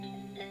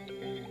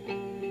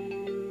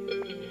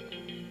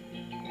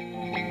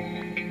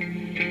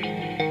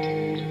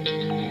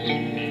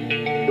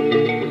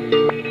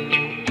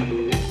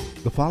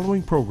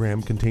following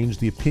program contains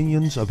the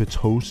opinions of its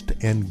host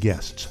and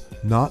guests,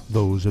 not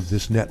those of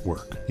this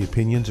network. The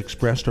opinions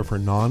expressed are for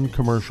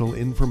non-commercial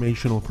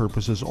informational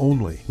purposes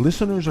only.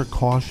 Listeners are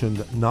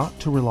cautioned not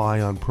to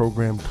rely on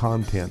program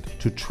content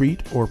to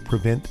treat or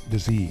prevent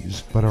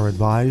disease, but are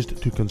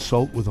advised to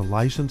consult with a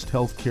licensed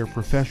healthcare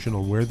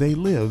professional where they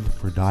live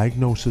for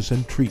diagnosis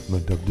and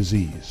treatment of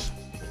disease.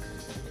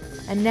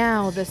 And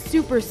now, the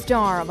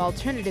superstar of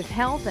alternative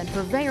health and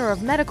purveyor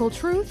of medical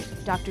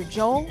truth, Dr.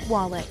 Joel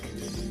Wallach.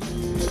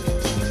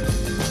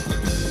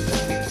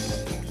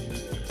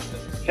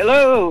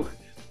 Hello.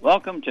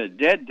 Welcome to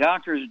Dead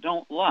Doctors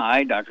Don't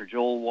Lie. Dr.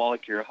 Joel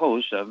Wallach, your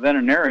host, a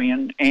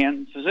veterinarian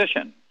and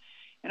physician.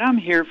 And I'm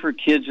here for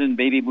kids and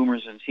baby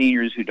boomers and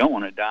seniors who don't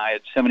want to die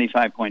at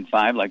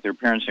 75.5 like their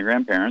parents and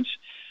grandparents.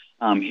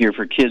 I'm here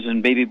for kids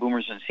and baby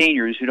boomers and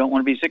seniors who don't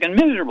want to be sick and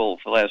miserable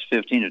for the last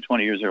 15 to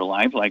 20 years of their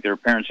life like their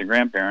parents and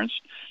grandparents.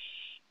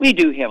 We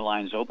do have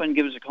lines open.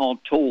 Give us a call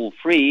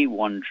toll-free,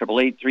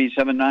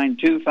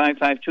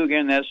 1-888-379-2552.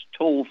 Again, that's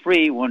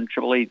toll-free,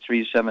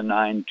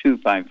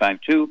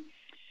 1-888-379-2552.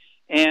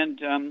 And,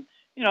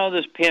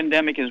 this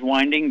pandemic is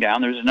winding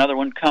down. There's another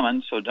one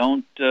coming, so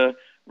don't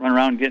run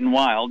around getting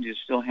wild. You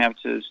still have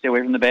to stay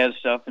away from the bad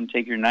stuff and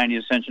take your 90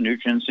 essential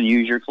nutrients and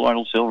use your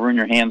colloidal silver and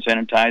your hand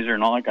sanitizer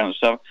and all that kind of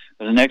stuff.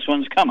 But the next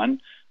one's coming,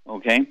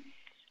 okay?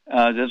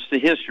 That's the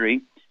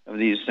history of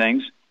these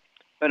things.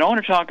 But I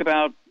want to talk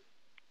about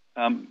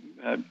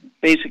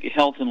basic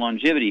health and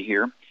longevity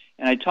here.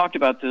 And I talked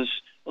about this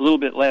a little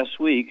bit last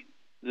week,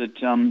 that,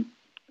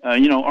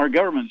 our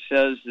government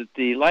says that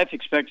the life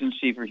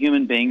expectancy for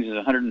human beings is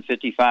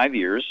 155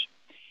 years,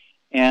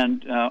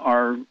 and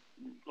our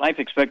life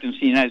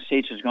expectancy in the United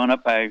States has gone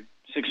up by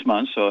 6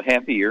 months, so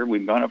half a year.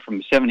 We've gone up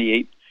from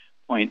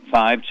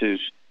 78.5 to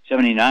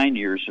 79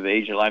 years of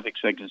age of life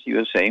expectancy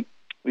USA.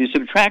 We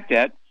subtract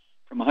that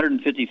from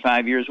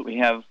 155 years that we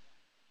have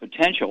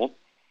potential.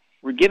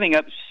 We're giving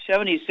up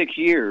 76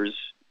 years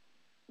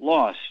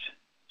lost,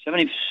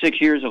 76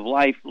 years of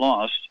life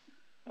lost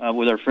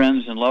with our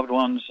friends and loved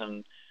ones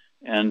and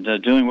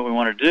doing what we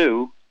want to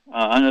do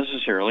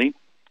unnecessarily.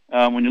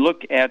 When you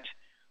look at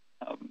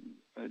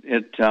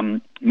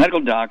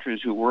medical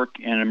doctors who work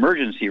in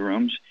emergency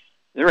rooms,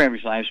 their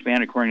average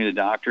lifespan, according to the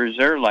doctors,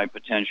 their life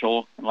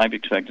potential and life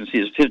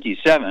expectancy is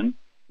 57.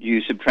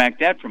 You subtract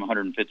that from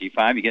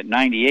 155, you get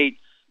 98.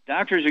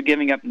 Doctors are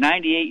giving up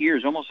 98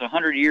 years, almost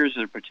 100 years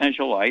of their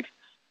potential life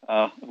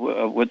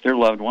with their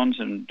loved ones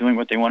and doing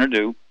what they want to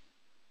do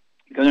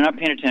because they're not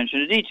paying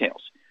attention to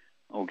details.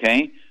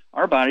 Okay?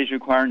 Our bodies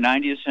require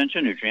 90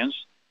 essential nutrients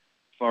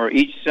for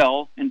each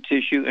cell and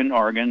tissue and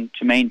organ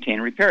to maintain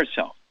and repair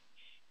itself.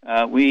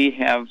 We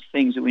have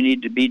things that we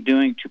need to be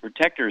doing to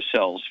protect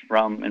ourselves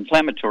from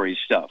inflammatory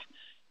stuff.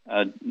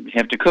 We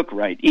have to cook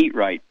right, eat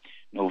right.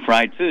 No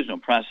fried foods, no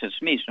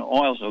processed meats, no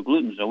oils, no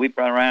gluten, no wheat,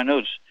 bran, rye,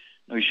 oats,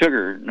 no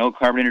sugar, no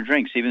carbonated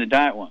drinks, even the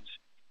diet ones.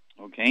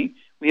 Okay?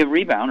 We have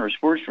Rebound, or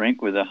sports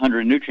drink, with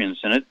 100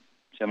 nutrients in it,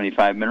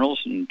 75 minerals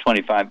and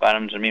 25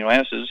 vitamins and amino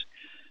acids.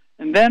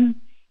 And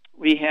then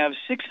we have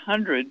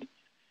 600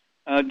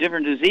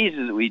 different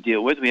diseases that we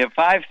deal with. We have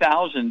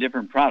 5,000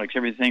 different products,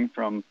 everything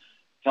from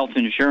health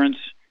insurance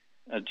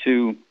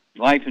to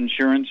life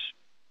insurance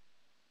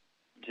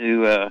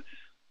to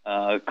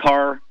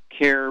car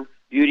care,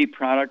 beauty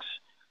products,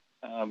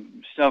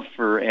 stuff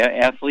for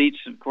athletes,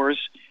 of course.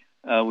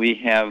 We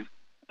have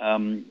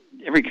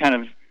every kind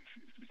of,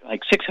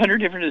 600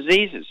 different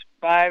diseases,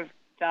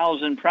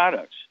 5,000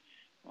 products.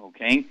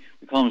 Okay?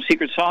 We call them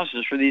secret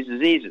sauces for these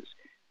diseases.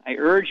 I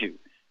urge you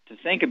to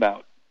think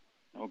about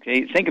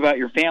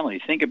your family,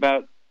 think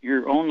about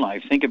your own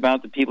life, think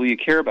about the people you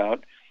care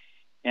about,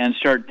 and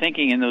start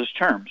thinking in those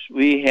terms.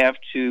 We have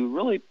to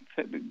really,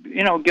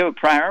 give a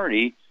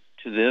priority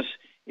to this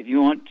if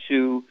you want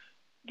to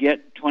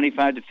get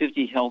 25 to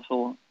 50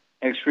 healthful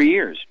extra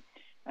years.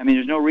 I mean,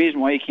 there's no reason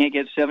why you can't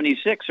get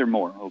 76 or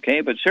more,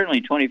 okay? But certainly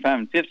 25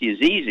 and 50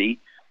 is easy,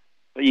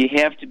 but you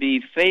have to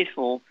be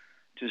faithful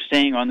to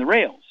staying on the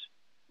rails,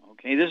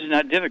 okay? This is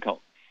not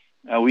difficult.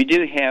 We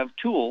do have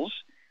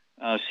tools,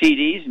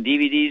 CDs and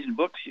DVDs and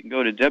books. You can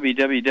go to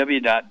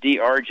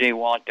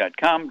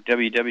www.drjwallach.com,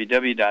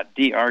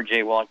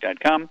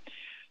 www.drjwallach.com.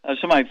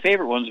 Some of my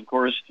favorite ones, of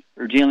course,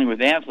 are dealing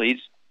with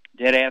athletes.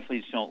 Dead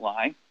athletes don't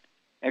lie.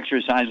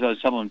 Exercise without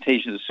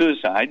supplementation is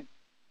suicide.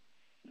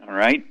 All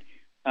right?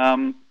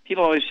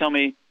 People always tell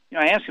me,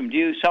 I ask them, do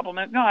you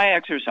supplement? No, I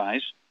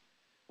exercise.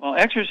 Well,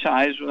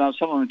 exercise without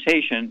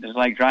supplementation is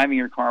like driving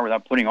your car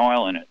without putting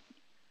oil in it.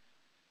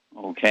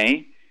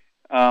 Okay?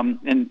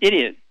 An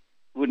idiot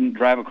wouldn't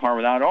drive a car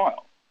without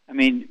oil. I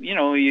mean,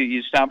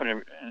 you stop in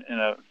a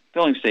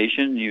filling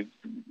station, you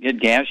get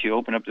gas, you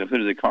open up the hood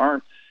of the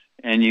car,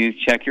 and you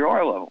check your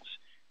oil levels.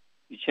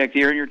 You check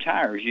the air in your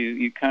tires.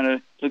 You kind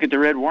of look at the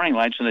red warning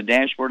lights on the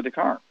dashboard of the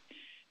car.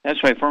 That's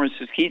why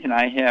pharmacist Keith and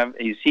I have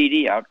a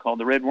CD out called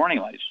The Red Warning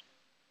Lights.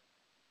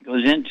 It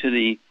goes into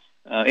the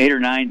 8 or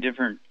 9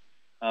 different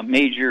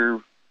major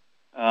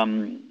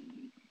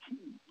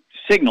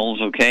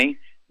signals, okay?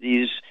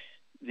 These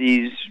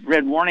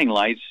red warning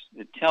lights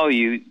that tell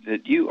you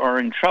that you are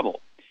in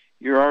trouble.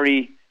 you're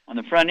already on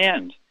the front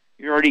end.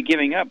 You're already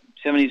giving up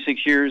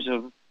 76 years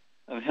of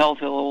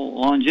healthful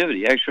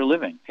longevity, extra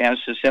living, past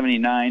the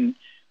 79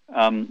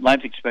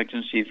 life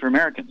expectancy for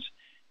Americans.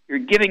 You're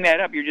giving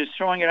that up. You're just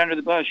throwing it under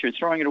the bus. You're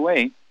throwing it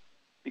away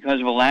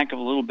because of a lack of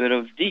a little bit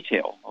of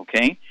detail,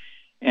 okay?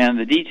 And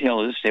the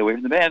detail is stay away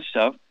from the bad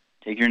stuff,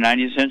 take your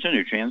 90 essential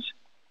nutrients,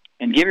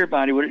 and give your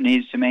body what it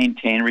needs to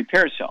maintain and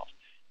repair itself.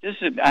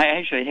 I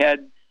actually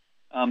had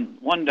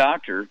one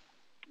doctor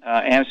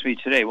ask me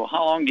today, well,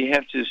 how long do you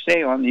have to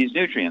stay on these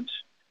nutrients?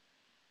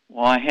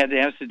 Well, I had to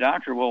ask the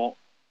doctor, well,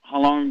 how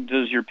long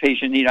does your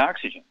patient need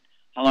oxygen?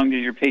 How long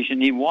does your patient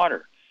need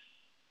water?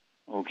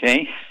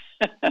 Okay.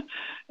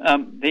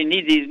 They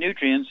need these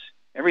nutrients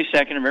every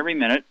second of every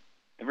minute,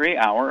 every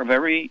hour of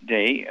every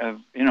day of,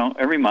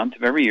 every month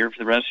of every year for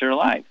the rest of their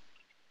life.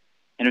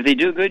 And if they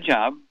do a good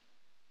job,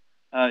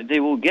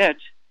 they will get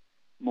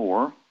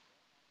more.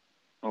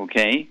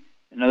 Okay.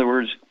 In other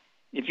words,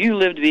 if you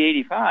live to be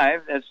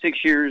 85, that's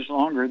 6 years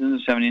longer than the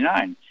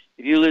 79.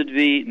 If you live to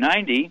be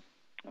 90,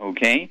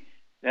 okay,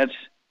 that's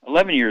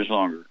 11 years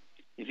longer.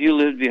 If you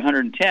live to be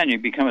 110, you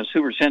become a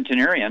super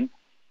centenarian.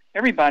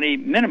 Everybody,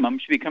 minimum,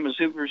 should become a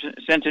super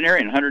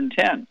centenarian,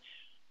 110.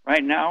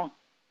 Right now,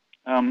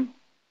 the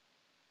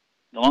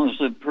longest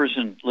lived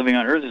person living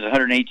on Earth is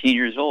 118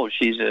 years old.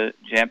 She's a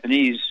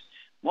Japanese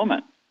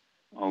woman,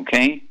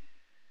 okay?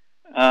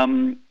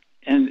 And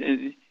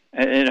at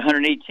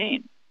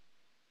 118.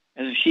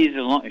 As she's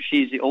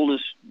the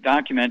oldest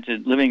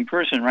documented living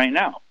person right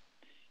now.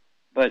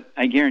 But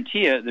I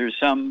guarantee you there's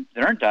some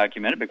that aren't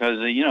documented because,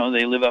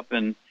 they live up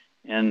in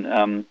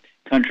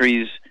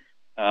countries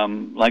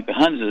like the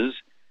Hunzas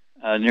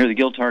near the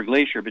Giltar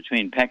Glacier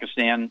between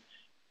Pakistan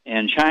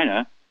and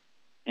China,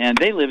 and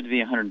they live to be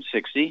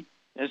 160.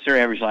 That's their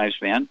average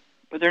lifespan,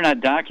 but they're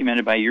not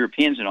documented by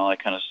Europeans and all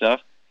that kind of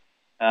stuff.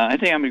 I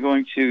think I'm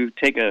going to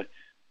take a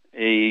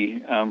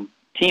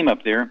team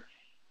up there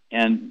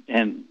and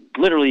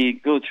literally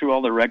go through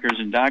all the records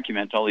and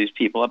document all these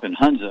people up in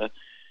Hunza.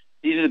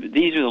 These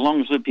are the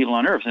longest lived people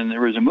on Earth, and there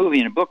was a movie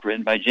and a book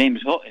written by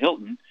James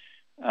Hilton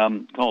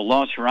called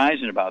Lost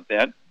Horizon about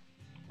that.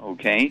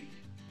 Okay,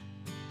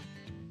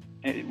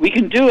 and we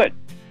can do it.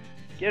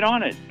 Get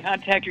on it.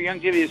 Contact your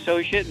Youngevity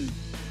associate and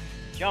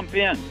jump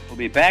in. We'll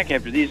be back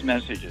after these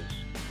messages.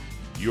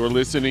 You're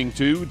listening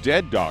to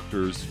Dead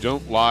Doctors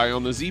Don't Lie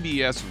on the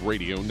ZBS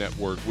Radio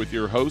Network with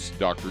your host,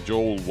 Dr.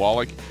 Joel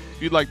Wallach.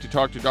 If you'd like to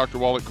talk to Dr.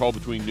 Wallach, call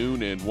between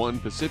noon and 1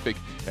 Pacific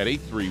at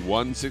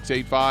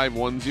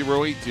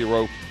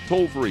 831-685-1080,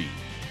 toll free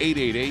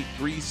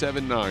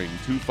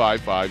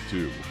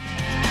 888-379-2552.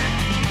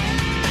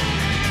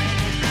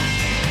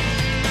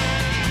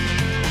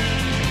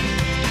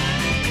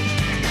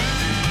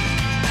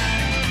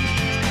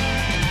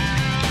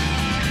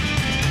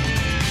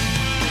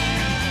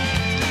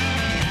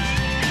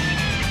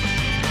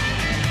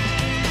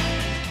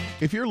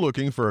 If you're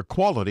looking for a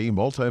quality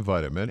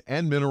multivitamin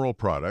and mineral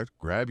product,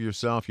 grab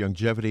yourself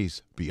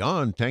Youngevity's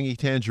Beyond Tangy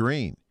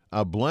Tangerine,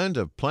 a blend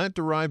of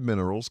plant-derived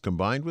minerals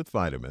combined with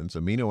vitamins,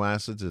 amino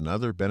acids, and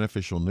other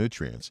beneficial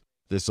nutrients.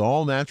 This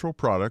all-natural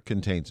product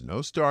contains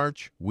no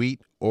starch,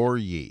 wheat, or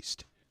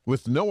yeast,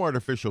 with no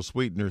artificial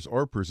sweeteners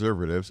or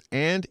preservatives,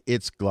 and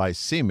it's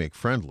glycemic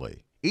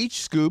friendly.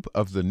 Each scoop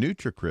of the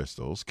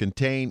NutriCrystals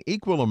contain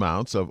equal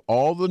amounts of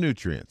all the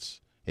nutrients.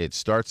 It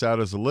starts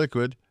out as a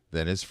liquid,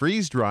 then is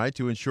freeze-dried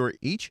to ensure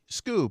each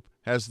scoop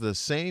has the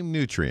same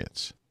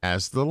nutrients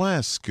as the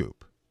last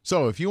scoop.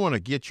 So if you want to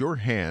get your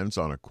hands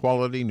on a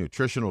quality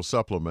nutritional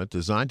supplement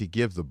designed to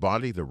give the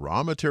body the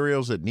raw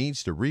materials it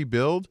needs to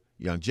rebuild,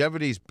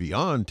 Youngevity's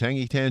Beyond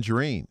Tangy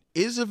Tangerine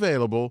is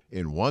available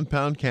in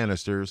 1-pound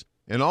canisters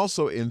and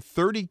also in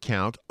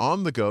 30-count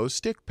on-the-go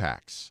stick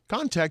packs.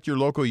 Contact your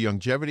local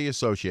Youngevity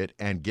associate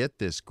and get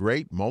this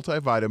great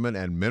multivitamin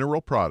and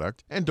mineral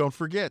product. And don't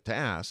forget to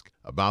ask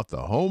about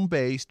the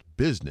home-based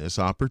business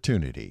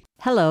opportunity.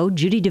 Hello,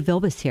 Judy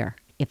DeVilbiss here.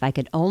 If I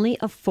could only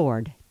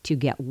afford to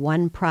get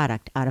one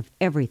product out of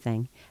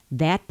everything,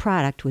 that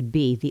product would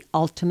be the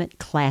Ultimate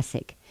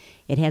Classic.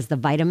 It has the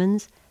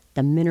vitamins,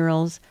 the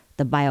minerals,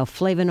 the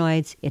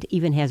bioflavonoids. It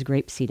even has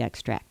grapeseed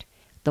extract.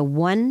 The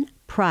one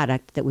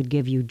product that would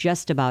give you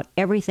just about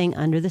everything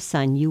under the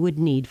sun you would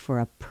need for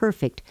a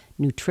perfect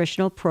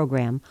nutritional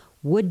program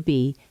would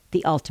be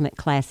the Ultimate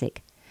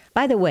Classic.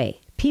 By the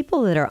way,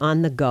 people that are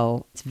on the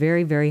go, it's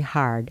very, very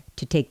hard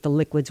to take the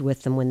liquids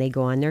with them when they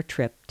go on their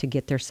trip to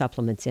get their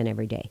supplements in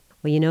every day.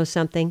 Well, you know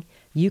something?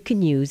 You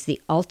can use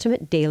the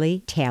Ultimate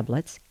Daily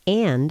tablets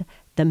and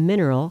the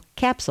mineral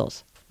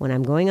capsules. When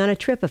I'm going on a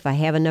trip, if I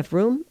have enough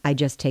room, I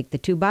just take the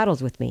 2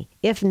 bottles with me.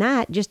 If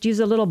not, just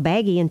use a little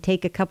baggie and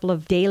take a couple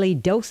of daily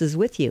doses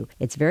with you.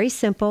 It's very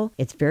simple.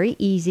 It's very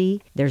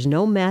easy. There's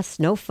no mess,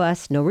 no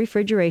fuss, no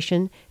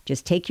refrigeration.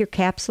 Just take your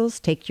capsules,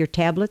 take your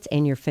tablets,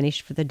 and you're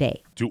finished for the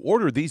day. To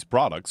order these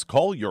products,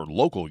 call your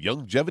local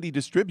Youngevity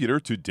distributor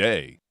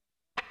today.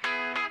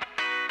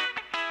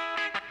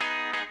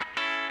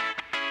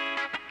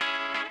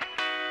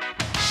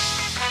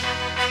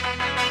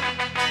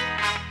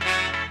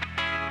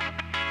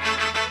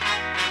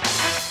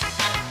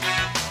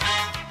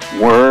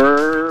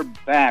 We're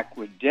back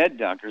with Dead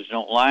Doctors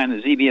Don't Lie on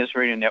the ZBS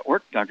Radio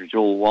Network. Dr.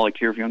 Joel Wallach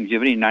here for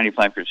Youngevity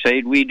 95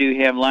 Crusade. We do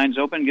have lines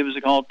open. Give us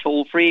a call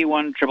toll-free,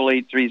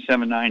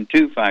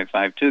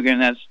 1-888-379-2552.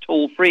 Again, that's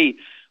toll-free,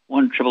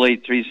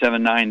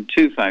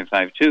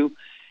 1-888-379-2552.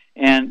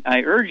 And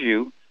I urge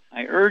you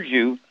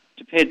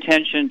to pay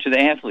attention to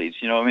the athletes.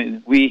 You know, I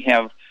mean, we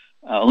have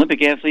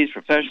Olympic athletes,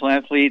 professional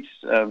athletes,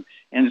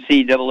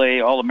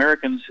 NCAA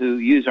All-Americans who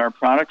use our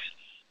products.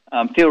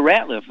 Theo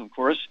Ratliff, of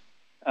course,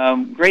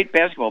 great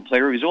basketball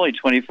player. He was only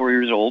 24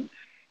 years old.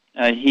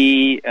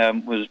 He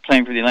was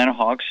playing for the Atlanta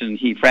Hawks, and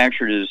he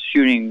fractured his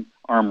shooting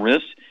arm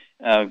wrist.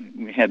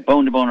 Had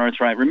bone-to-bone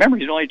arthritis. Remember,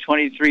 he's only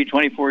 23,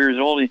 24 years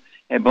old. He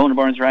had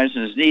bone-to-bone arthritis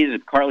in his knees. The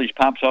cartilage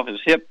pops off his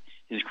hip.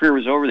 His career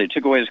was over. They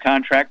took away his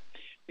contract.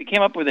 We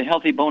came up with a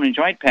healthy bone and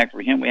joint pack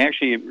for him. We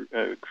actually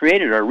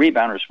created our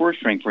Rebounder sports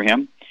drink for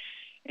him.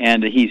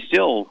 And he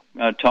still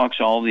talks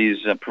to all these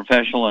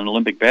professional and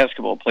Olympic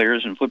basketball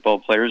players and football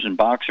players and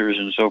boxers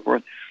and so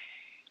forth.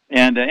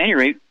 And at any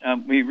rate,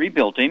 we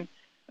rebuilt him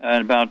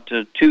in about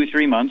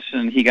 2-3 months,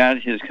 and he got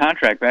his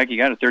contract back. He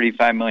got a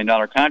 $35 million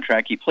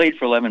contract. He played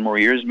for 11 more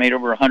years, made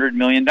over $100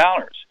 million.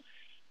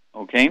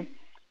 Okay?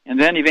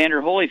 And then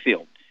Evander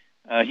Holyfield.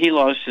 He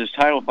lost his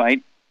title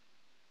fight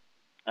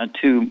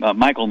to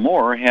Michael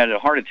Moore, had a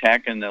heart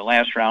attack in the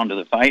last round of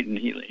the fight, and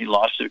he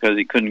lost it because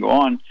he couldn't go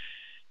on.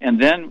 And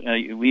then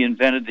we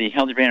invented the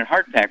Healthy Brain and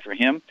Heart Pack for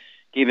him,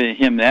 gave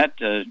him that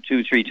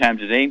 2-3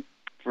 times a day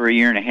for a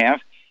year and a half.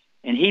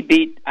 And he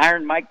beat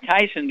Iron Mike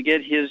Tyson to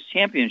get his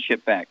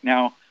championship back.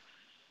 Now,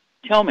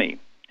 tell me,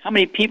 how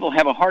many people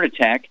have a heart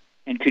attack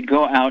and could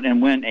go out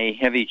and win a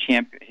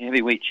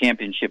heavyweight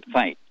championship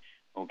fight?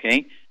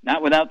 Okay?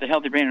 Not without the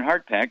Healthy Brain and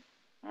Heart Pack,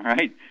 all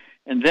right?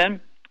 And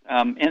then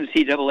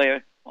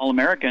NCAA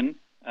All-American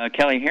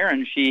Kelly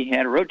Herron, she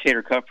had a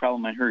rotator cuff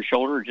problem in her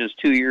shoulder just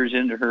 2 years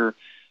into her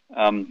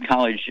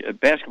college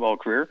basketball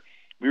career.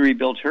 We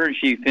rebuilt her, and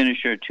she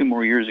finished 2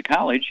 more years of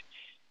college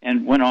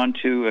and went on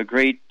to a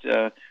great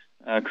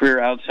career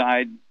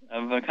outside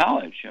of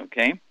college,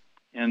 okay,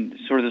 and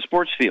sort of the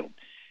sports field.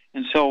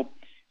 And so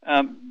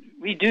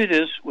we do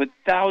this with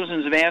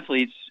thousands of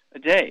athletes a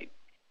day.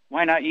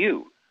 Why not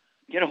you?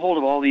 Get a hold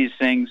of all these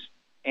things,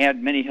 add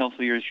many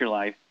healthful years to your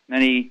life,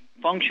 many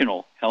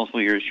functional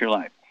healthful years to your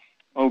life.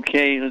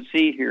 Okay, let's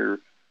see here.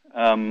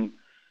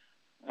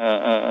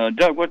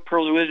 Doug, what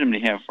pearls of wisdom do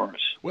you have for us?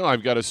 Well,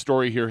 I've got a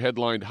story here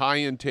headlined, High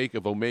Intake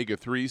of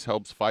Omega-3s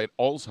Helps Fight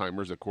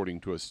Alzheimer's, according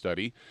to a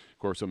study. Of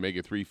course,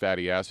 omega-3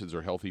 fatty acids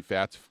are healthy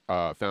fats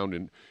found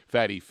in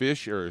fatty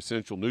fish, are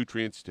essential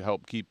nutrients to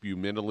help keep you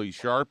mentally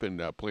sharp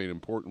and play an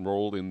important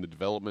role in the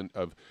development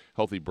of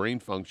healthy brain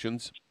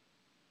functions.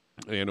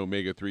 And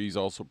omega-3s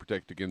also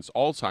protect against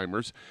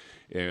Alzheimer's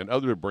and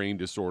other brain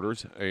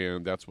disorders,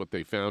 and that's what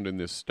they found in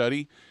this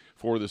study.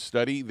 For the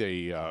study,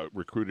 they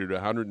recruited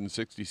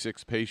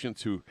 166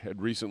 patients who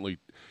had recently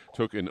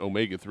took an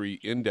omega-3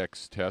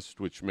 index test,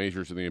 which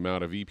measures the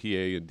amount of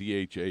EPA and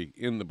DHA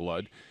in the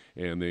blood,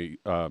 and they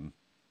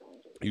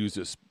used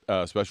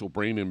a special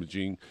brain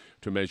imaging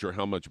to measure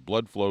how much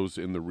blood flows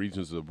in the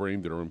regions of the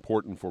brain that are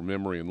important for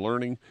memory and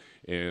learning,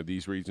 and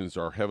these regions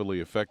are heavily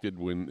affected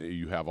when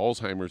you have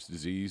Alzheimer's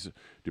disease,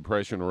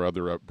 depression, or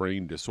other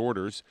brain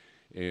disorders.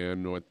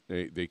 And what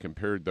they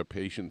compared the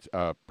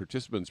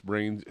participants'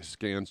 brain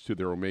scans to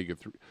their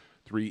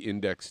omega-3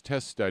 index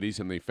test studies,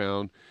 and they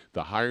found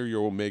the higher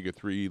your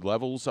omega-3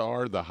 levels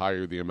are, the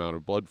higher the amount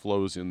of blood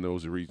flows in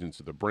those regions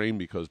of the brain,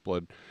 because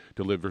blood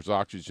delivers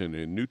oxygen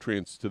and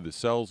nutrients to the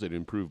cells. It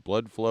improved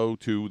blood flow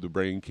to the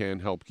brain can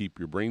help keep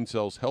your brain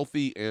cells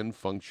healthy and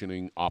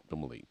functioning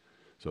optimally.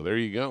 So there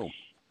you go.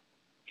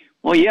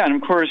 Well, yeah, and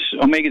of course,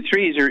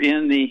 omega-3s are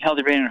in the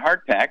Healthy Brain and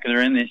Heart Pack.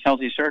 They're in the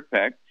Healthy Start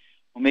Pack.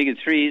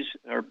 Omega-3s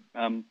are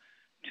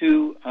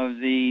 2 of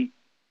the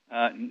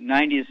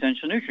 90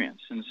 essential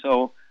nutrients. And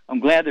so I'm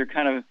glad they're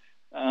kind of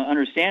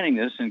understanding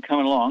this and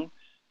coming along.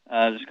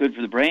 It's good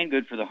for the brain,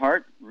 good for the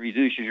heart,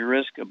 reduces your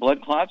risk of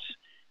blood clots.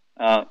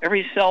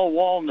 Every cell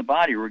wall in the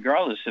body,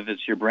 regardless if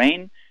it's your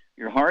brain,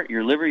 your heart,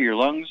 your liver, your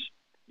lungs,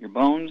 your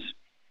bones,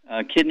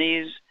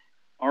 kidneys,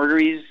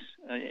 arteries,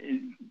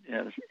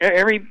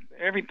 every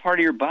part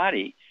of your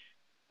body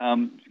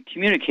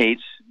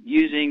communicates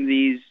using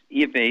these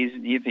EFAs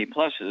and EFA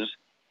pluses.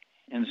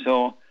 And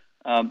so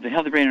the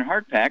Healthy Brain and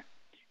Heart Pack,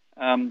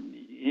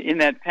 in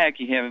that pack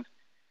you have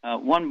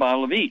 1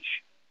 bottle of each,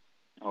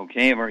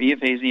 okay, of our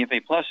EFAs and EFA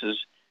pluses.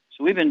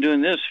 So we've been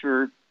doing this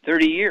for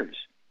 30 years.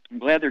 I'm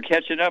glad they're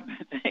catching up.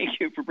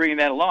 Thank you for bringing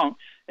that along.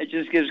 It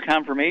just gives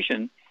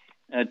confirmation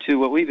to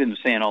what we've been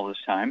saying all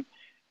this time.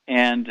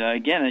 And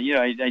again,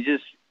 I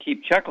just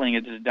keep chuckling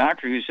at the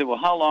doctor who said, well,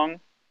 how long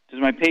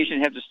does my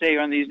patient have to stay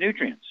on these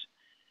nutrients?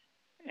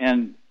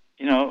 And,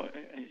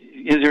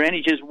 is there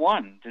any just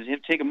one? Does he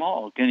have to take them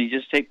all? Can he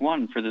just take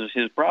one for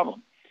his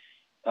problem?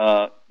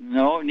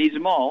 No, it needs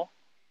them all.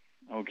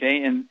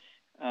 Okay, and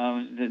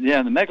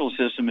the medical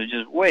system is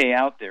just way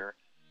out there.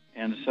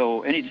 And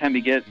so anytime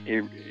you get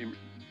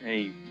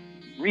a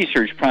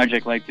research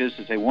project like this,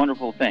 it's a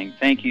wonderful thing.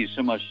 Thank you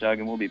so much, Doug,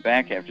 and we'll be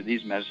back after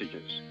these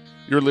messages.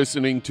 You're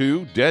listening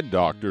to Dead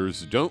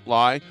Doctors Don't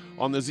Lie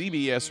on the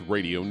ZBS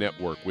Radio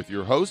Network with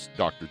your host,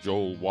 Dr.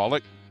 Joel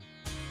Wallach.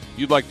 If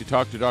you'd like to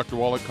talk to Dr.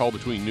 Wallach, call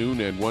between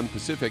noon and 1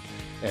 Pacific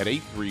at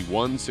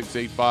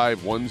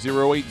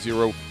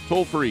 831-685-1080,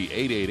 toll free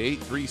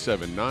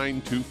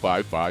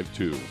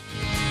 888-379-2552.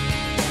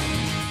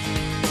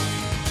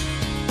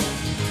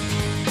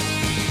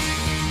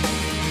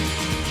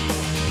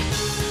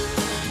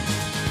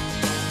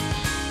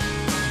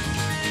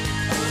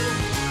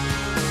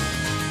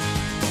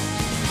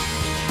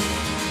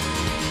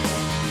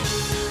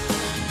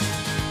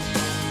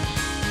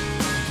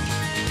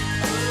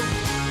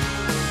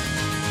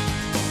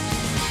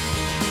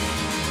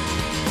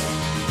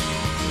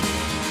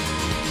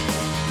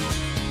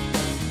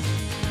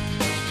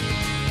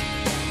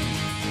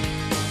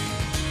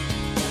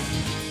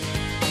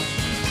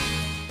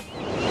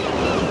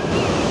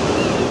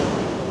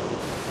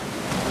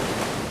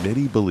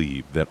 Many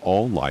believe that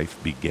all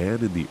life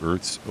began in the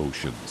Earth's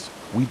oceans.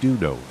 We do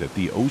know that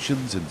the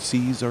oceans and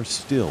seas are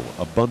still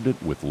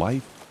abundant with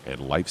life and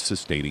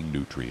life-sustaining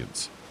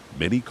nutrients.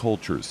 Many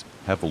cultures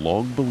have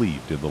long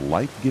believed in the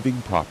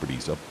life-giving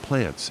properties of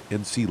plants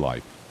and sea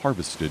life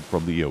harvested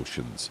from the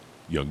oceans.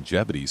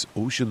 Youngevity's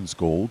Ocean's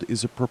Gold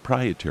is a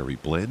proprietary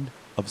blend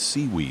of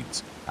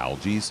seaweeds,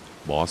 algae,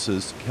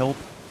 mosses, kelp,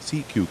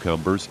 sea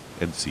cucumbers,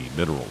 and sea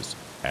minerals,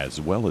 as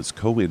well as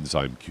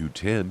coenzyme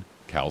Q10,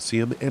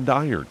 calcium, and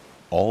iron,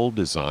 all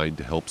designed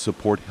to help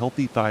support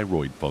healthy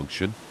thyroid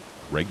function,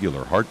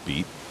 regular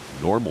heartbeat,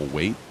 normal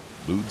weight,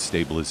 mood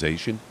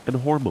stabilization, and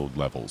hormone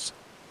levels.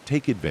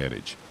 Take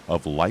advantage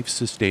of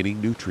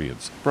life-sustaining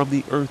nutrients from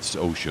the Earth's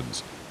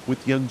oceans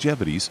with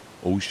Youngevity's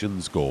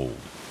Ocean's Gold.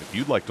 If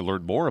you'd like to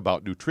learn more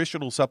about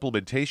nutritional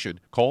supplementation,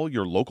 call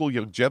your local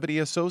Youngevity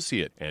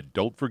associate, and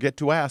don't forget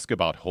to ask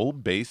about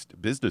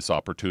home-based business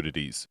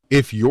opportunities.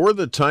 If you're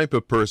the type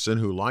of person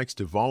who likes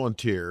to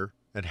volunteer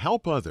and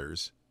help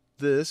others,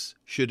 this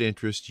should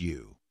interest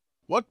you.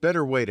 What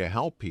better way to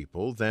help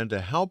people than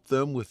to help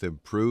them with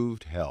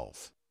improved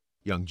health?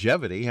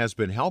 Youngevity has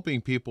been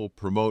helping people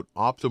promote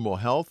optimal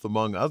health,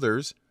 among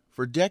others,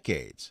 for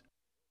decades.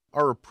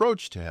 Our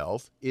approach to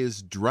health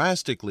is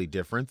drastically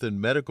different than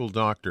medical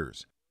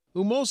doctors,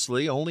 who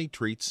mostly only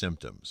treat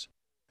symptoms.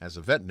 As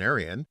a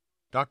veterinarian,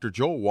 Dr.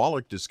 Joel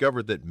Wallach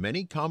discovered that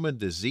many common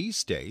disease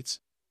states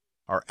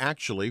are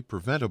actually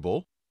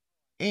preventable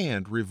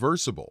and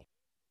reversible.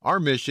 Our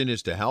mission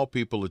is to help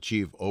people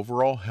achieve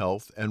overall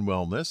health and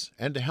wellness,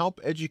 and to help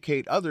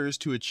educate others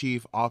to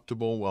achieve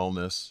optimal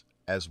wellness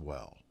as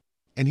well.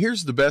 And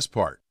here's the best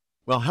part.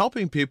 While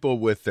helping people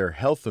with their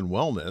health and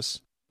wellness,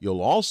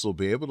 you'll also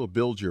be able to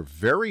build your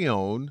very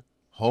own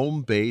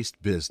home-based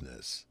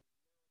business.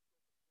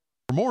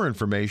 For more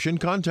information,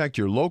 contact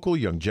your local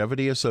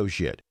Youngevity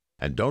associate,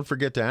 and don't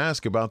forget to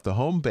ask about the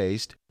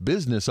home-based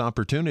business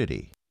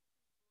opportunity.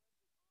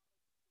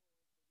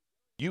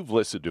 You've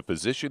listened to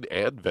physician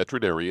and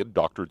veterinarian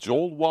Dr.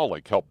 Joel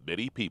Wallach help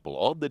many people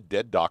on the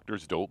Dead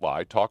Doctors Don't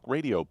Lie talk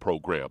radio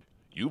program.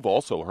 You've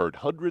also heard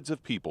hundreds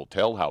of people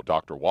tell how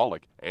Dr.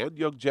 Wallach and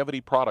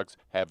Youngevity products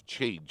have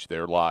changed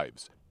their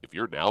lives. If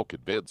you're now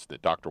convinced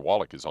that Dr.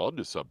 Wallach is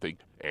onto something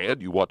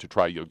and you want to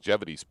try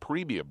Youngevity's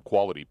premium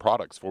quality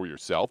products for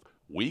yourself,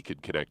 we can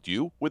connect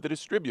you with a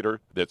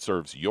distributor that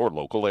serves your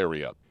local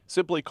area.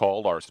 Simply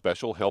call our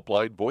special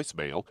helpline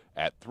voicemail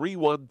at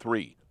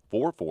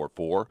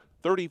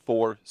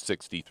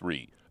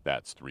 313-444-3463.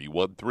 That's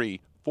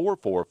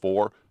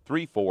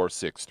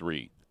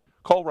 313-444-3463.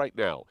 Call right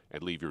now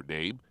and leave your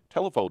name,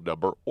 telephone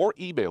number, or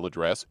email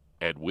address,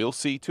 and we'll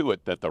see to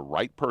it that the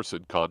right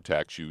person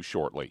contacts you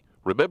shortly.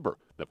 Remember,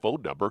 the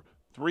phone number,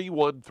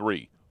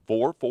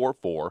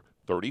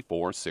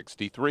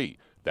 313-444-3463.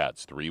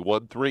 That's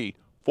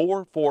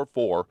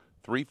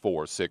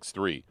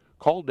 313-444-3463.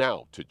 Call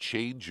now to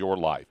change your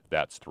life.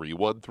 That's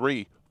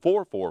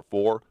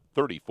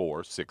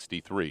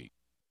 313-444-3463.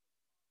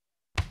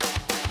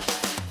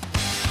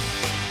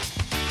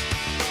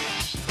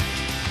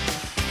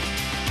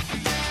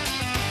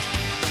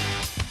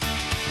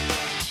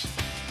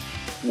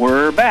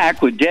 We're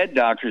back with Dead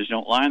Doctors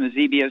Don't Lie on the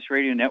ZBS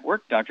Radio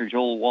Network. Dr.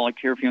 Joel Wallach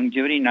here for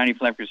Youngevity,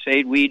 95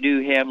 Crusade. We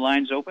do have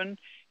lines open.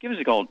 Give us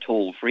a call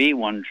toll-free,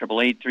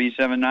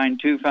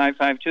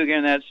 1-888-379-2552.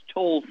 Again, that's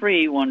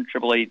toll-free,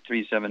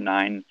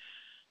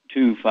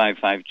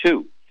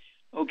 1-888-379-2552.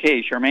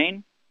 Okay,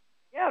 Charmaine?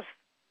 Yes.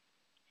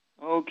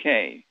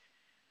 Okay.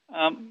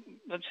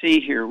 Let's see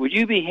here. Would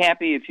you be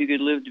happy if you could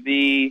live to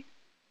be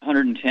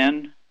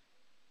 110?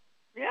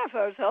 Yeah, if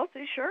I was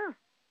healthy, sure.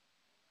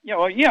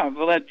 Well,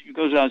 that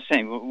goes without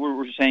saying.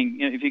 We're saying,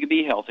 if you could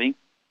be healthy.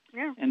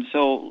 Yeah. And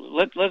so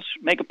let's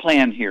make a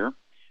plan here.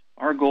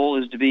 Our goal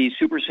is to be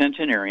super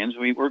centenarians.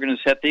 We're going to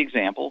set the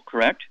example,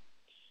 correct?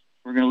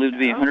 We're going to live to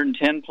be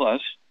 110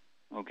 plus,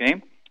 okay?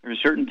 There are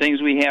certain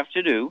things we have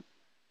to do,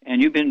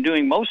 and you've been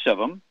doing most of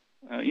them.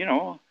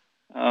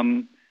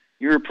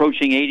 You're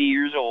approaching 80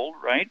 years old,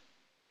 right?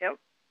 Yep.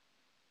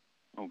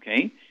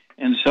 Okay.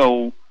 And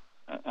so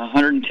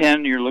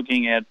 110, you're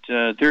looking at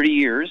 30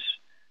 years.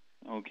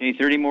 Okay,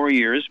 30 more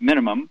years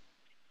minimum.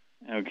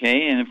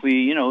 Okay, and if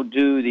we,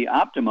 do the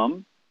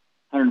optimum,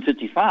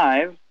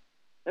 155,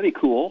 that'd be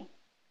cool.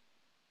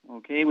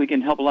 Okay, we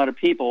can help a lot of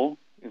people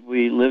if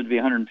we live to be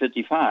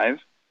 155.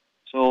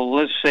 So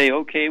let's say,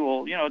 okay,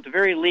 well, at the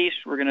very least,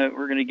 we're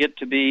gonna get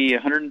to be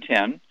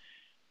 110,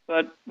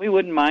 but we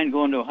wouldn't mind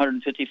going to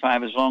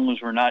 155 as long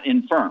as we're not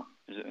infirm.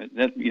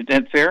 Is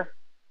that fair?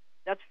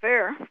 That's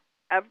fair.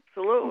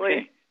 Absolutely.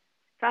 Okay.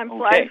 Time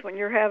flies when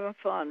you're having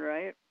fun,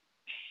 right?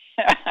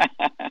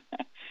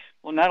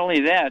 Well, not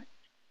only that,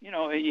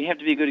 you have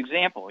to be a good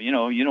example. You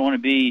don't want to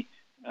be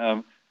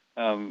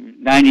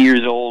 90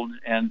 years old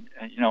and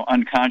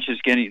unconscious,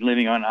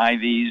 living on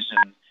IVs,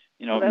 and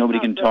nobody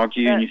can talk to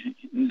you.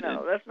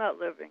 No, that's not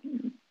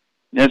living.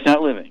 That's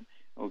not living.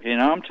 Okay,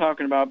 now I'm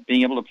talking about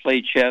being able to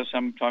play chess.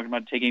 I'm talking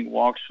about taking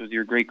walks with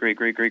your great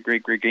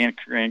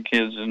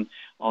grandkids and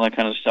all that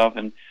kind of stuff,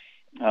 and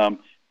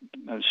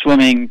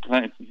swimming,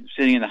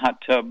 sitting in the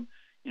hot tub,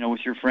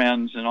 with your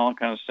friends and all that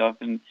kind of stuff,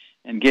 and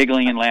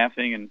giggling and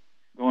laughing, and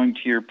going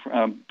to your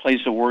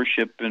place of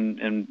worship,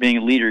 and being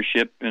in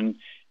leadership, and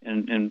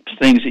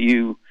things that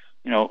you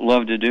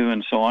love to do,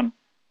 and so on.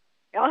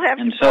 I'll have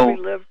to probably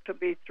live to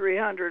be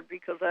 300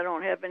 because I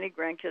don't have any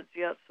grandkids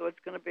yet, so it's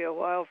going to be a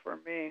while for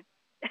me.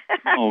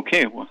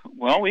 Okay,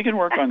 well, we can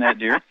work on that,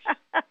 dear.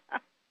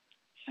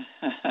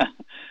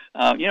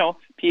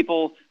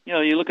 People,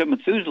 you look at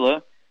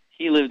Methuselah,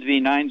 he lived to be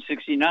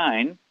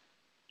 969,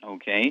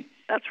 okay?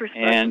 That's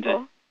respectable.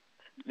 And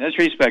that's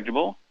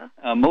respectable.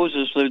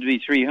 Moses lived to be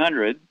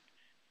 300.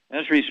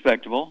 That's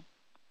respectable,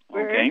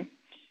 okay?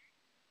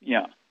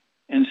 Yeah.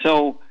 And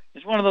so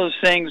it's one of those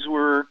things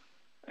where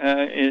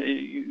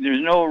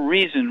there's no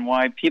reason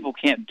why people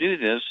can't do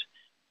this,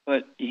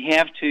 but you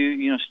have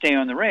to, stay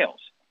on the rails.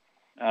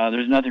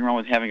 There's nothing wrong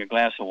with having a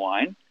glass of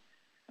wine.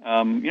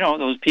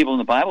 Those people in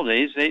the Bible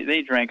days,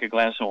 they drank a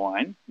glass of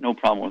wine, no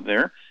problem with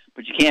there.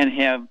 But you can't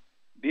have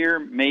beer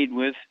made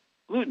with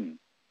gluten.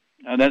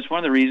 That's one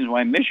of the reasons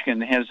why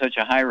Michigan has such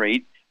a high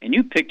rate, and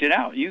you picked it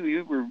out.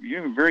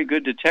 You're a very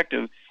good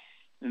detective.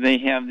 They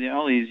have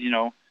all these,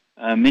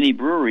 mini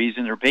breweries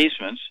in their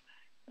basements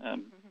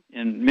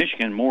in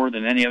Michigan, more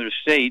than any other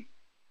state,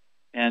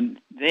 and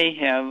they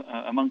have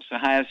amongst the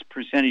highest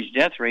percentage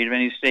death rate of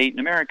any state in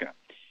America.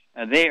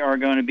 They are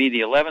going to be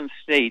the 11th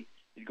state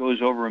that goes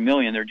over 1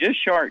 million. They're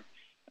just short.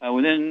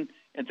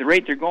 At the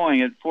rate they're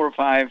going, at 400 or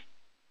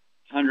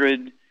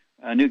 500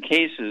 new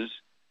cases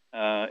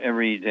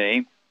every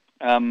day.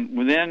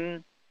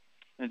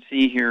 Let's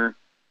see here,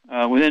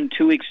 within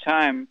 2 weeks'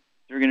 time,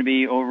 they're going to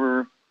be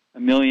over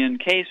 1 million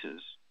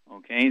cases.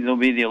 Okay, they'll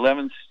be the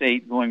 11th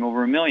state going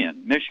over 1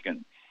 million,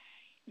 Michigan,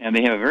 and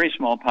they have a very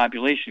small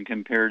population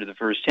compared to the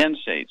first 10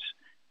 states.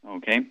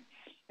 Okay.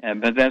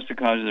 But that's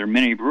because of their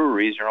mini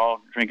breweries. They're all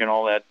drinking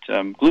all that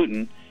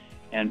gluten,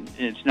 and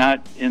it's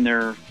not in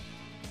their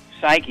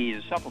psyche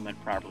to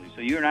supplement properly.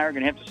 So you and I are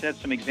going to have to set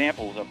some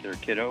examples up there,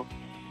 kiddo.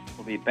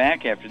 We'll be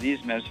back after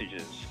these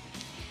messages.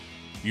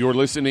 You're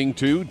listening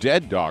to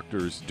Dead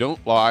Doctors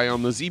Don't Lie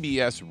on the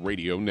ZBS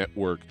Radio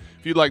Network.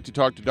 If you'd like to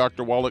talk to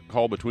Dr. Wallach,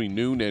 call between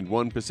noon and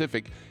 1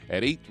 Pacific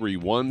at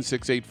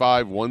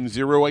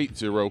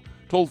 831-685-1080,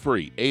 toll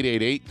free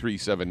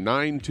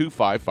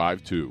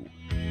 888-379-2552.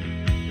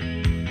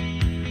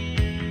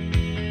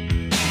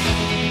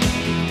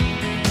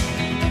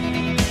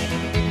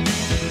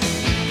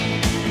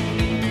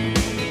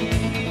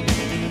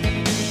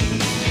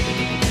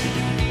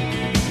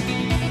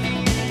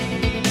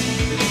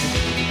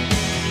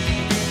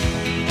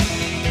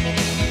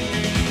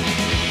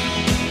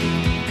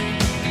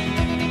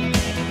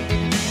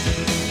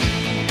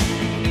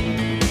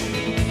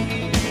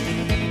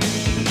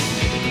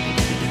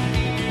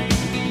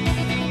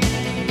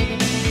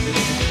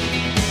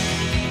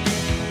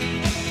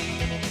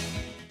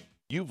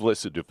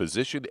 Listen to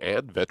physician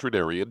and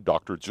veterinarian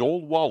Dr.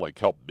 Joel Wallach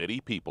help many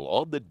people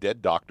on the Dead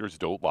Doctors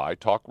Don't Lie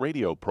talk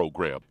radio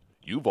program.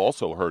 You've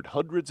also heard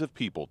hundreds of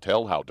people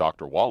tell how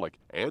Dr. Wallach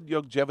and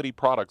Youngevity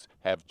products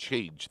have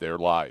changed their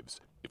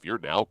lives. If you're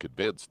now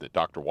convinced that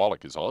Dr.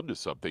 Wallach is onto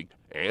something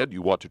and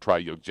you want to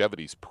try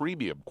Youngevity's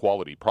premium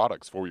quality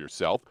products for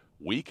yourself,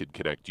 we can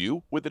connect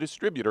you with a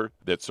distributor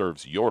that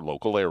serves your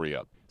local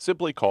area.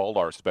 Simply call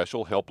our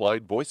special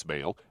helpline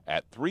voicemail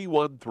at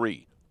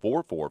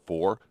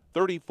 313-444-3463.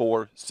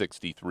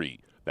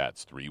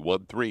 That's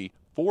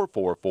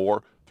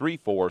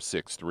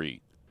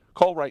 313-444-3463.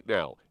 Call right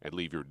now and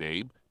leave your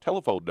name,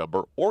 telephone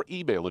number, or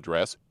email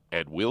address,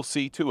 and we'll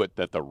see to it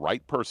that the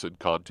right person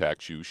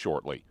contacts you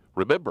shortly.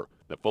 Remember,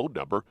 the phone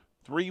number,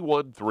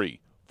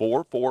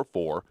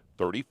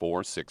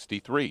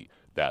 313-444-3463.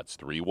 That's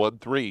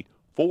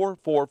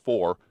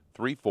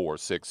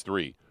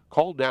 313-444-3463.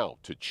 Call now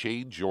to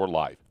change your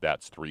life.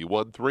 That's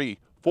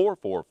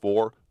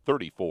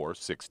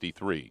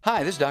 313-444-3463.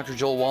 Hi, this is Dr.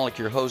 Joel Wallach,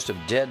 your host of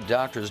Dead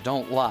Doctors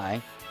Don't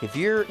Lie. If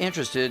you're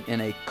interested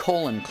in a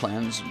colon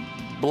cleanse,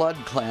 blood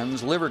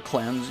cleanse, liver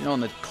cleanse, in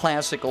the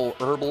classical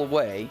herbal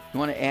way, you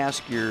want to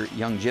ask your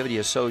Youngevity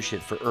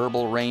associate for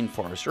Herbal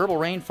Rainforest. Herbal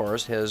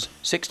Rainforest has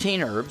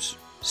 16 herbs,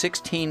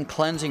 16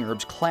 cleansing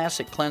herbs,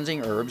 classic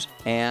cleansing herbs,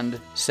 and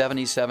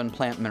 77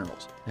 plant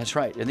minerals. That's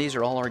right, and these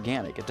are all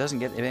organic. It doesn't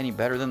get any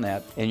better than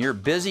that. In your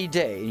busy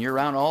day, and you're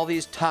around all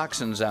these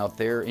toxins out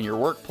there in your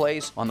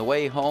workplace, on the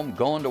way home,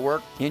 going to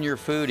work, in your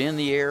food, in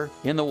the air,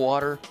 in the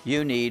water,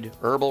 you need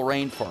Herbal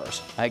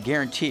Rainforest. I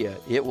guarantee you,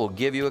 it will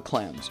give you a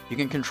cleanse. You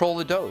can control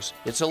the dose.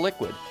 It's a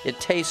liquid. It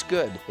tastes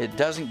good. It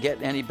doesn't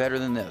get any better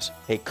than this.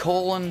 A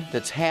colon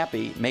that's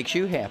happy makes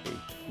you happy.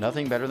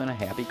 Nothing better than a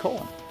happy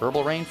colon.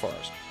 Herbal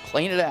Rainforest.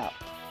 Clean it out.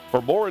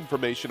 For more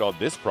information on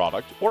this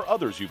product or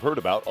others you've heard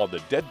about on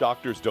the Dead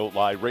Doctors Don't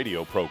Lie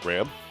radio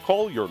program,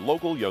 call your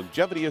local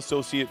Youngevity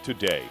associate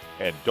today.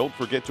 And don't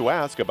forget to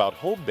ask about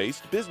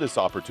home-based business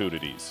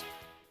opportunities.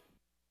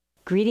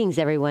 Greetings,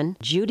 everyone.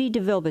 Judy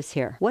DeVilbus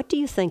here. What do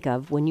you think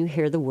of when you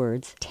hear the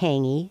words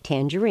tangy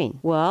tangerine?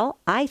 Well,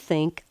 I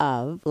think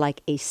of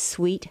like a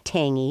sweet,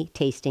 tangy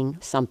tasting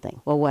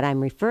something. Well, what I'm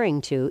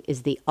referring to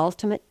is the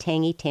Ultimate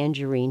Tangy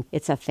Tangerine.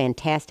 It's a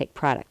fantastic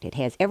product. It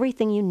has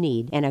everything you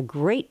need, and a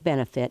great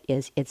benefit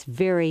is it's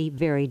very,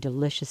 very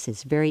delicious.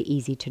 It's very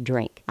easy to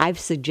drink. I've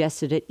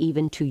suggested it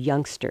even to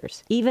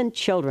youngsters. Even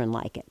children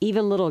like it.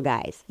 Even little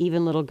guys.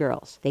 Even little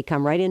girls. They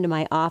come right into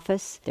my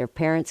office. Their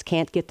parents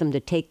can't get them to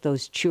take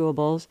those chewables,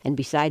 and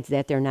besides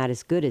that, they're not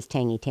as good as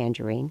Tangy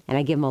Tangerine. And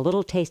I give them a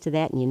little taste of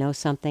that, and you know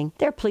something?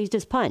 They're pleased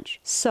as punch.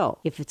 So,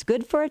 if it's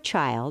good for a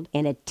child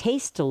and it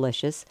tastes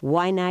delicious,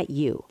 why not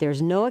you?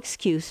 There's no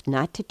excuse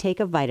not to take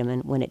a vitamin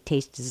when it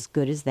tastes as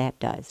good as that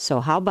does. So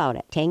how about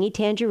it? Tangy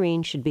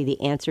Tangerine should be the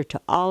answer to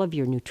all of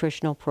your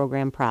nutritional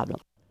program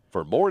problems.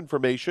 For more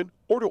information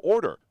or to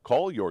order,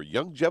 call your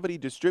Youngevity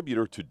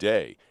distributor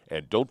today.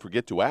 And don't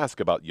forget to ask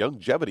about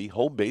Youngevity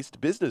home-based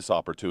business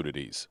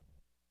opportunities.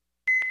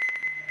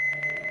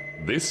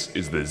 This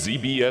is the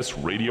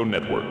ZBS Radio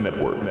Network.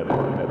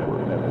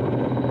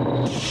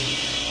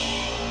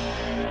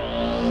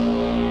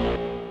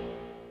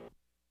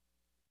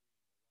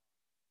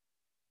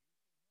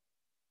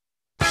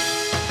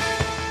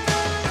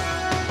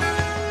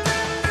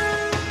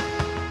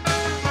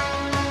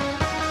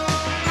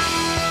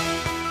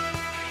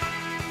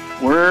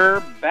 We're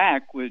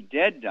back with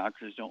Dead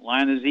Doctors Don't Lie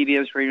on the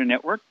ZBS Radio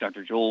Network.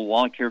 Dr. Joel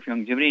Wallach here for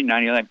Youngevity,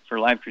 90 for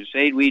Life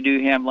Crusade. We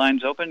do have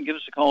lines open. Give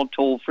us a call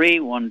toll-free,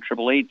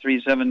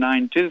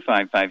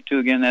 1-888-379-2552.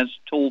 Again, that's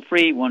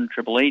toll-free,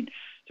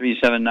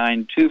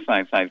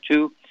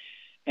 1-888-379-2552.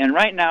 And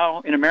right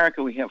now in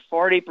America, we have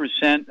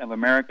 40% of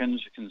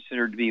Americans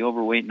considered to be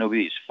overweight and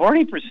obese.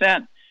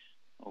 40%,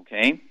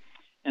 okay?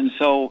 And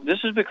so this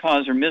is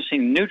because they're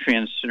missing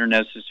nutrients that are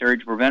necessary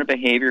to prevent a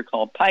behavior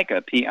called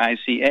pica,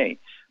 P-I-C-A.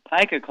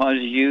 Pica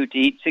causes you to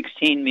eat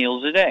 16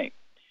 meals a day.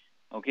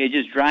 Okay, it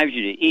just drives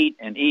you to eat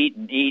and eat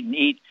and eat and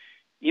eat,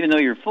 even though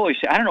you're full. You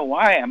say, I don't know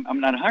why I'm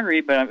not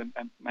hungry, but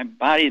my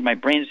body, my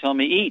brain's telling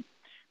me eat.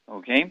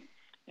 Okay,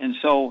 and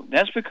so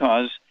that's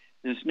because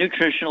this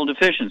nutritional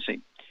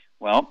deficiency.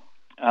 Well,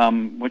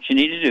 what you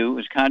need to do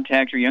is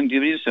contact your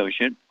Youngevity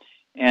associate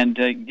and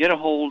get a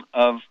hold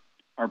of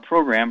our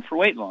program for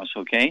weight loss.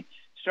 Okay,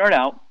 start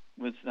out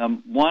with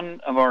one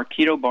of our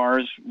keto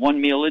bars,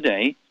 one meal a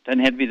day.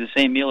 Doesn't have to be the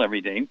same meal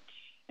every day.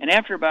 And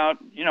after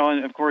about,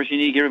 and of course you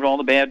need to get rid of all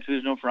the bad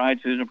foods, no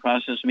fried foods, no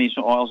processed meats,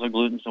 no oils, no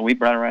gluten, no wheat,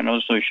 brown rice, no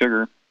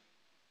sugar,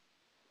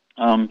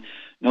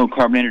 no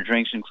carbonated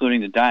drinks, including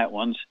the diet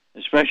ones,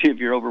 especially if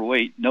you're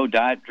overweight, no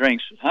diet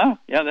drinks. Huh?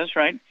 Yeah, that's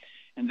right.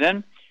 And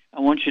then I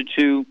want you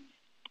to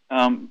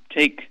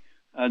take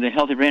the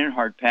Healthy Brain and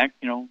Heart Pack,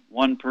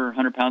 one per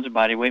 100 pounds of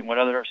body weight, and what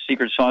other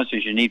secret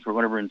sauces you need for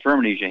whatever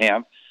infirmities you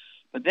have.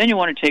 But then you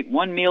want to take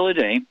one meal a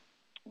day,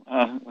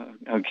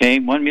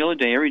 one meal a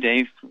day every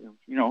day, for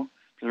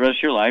the rest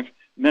of your life,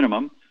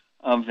 minimum,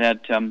 of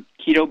that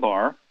keto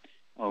bar,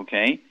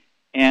 okay?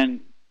 And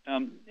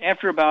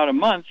after about a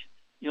month,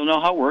 you'll know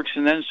how it works,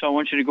 and then so I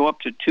want you to go up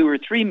to 2 or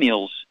 3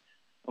 meals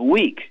a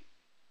week,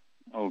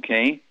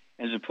 okay,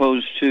 as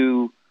opposed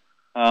to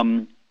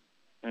 2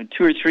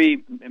 or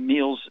 3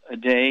 meals a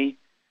day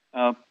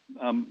per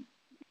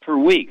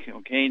week,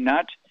 okay?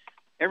 Not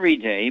every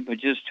day, but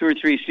just 2 or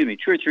 3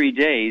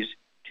 days,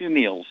 2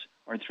 meals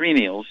or 3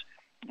 meals,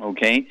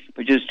 okay?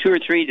 But just 2 or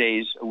 3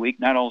 days a week,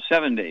 not all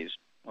 7 days,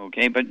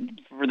 okay? But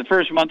for the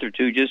first month or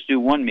two, just do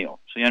 1 meal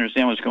so you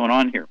understand what's going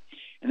on here.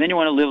 And then you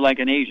want to live like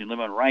an Asian, live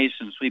on rice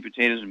and sweet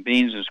potatoes and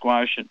beans and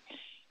squash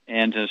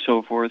and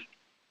so forth,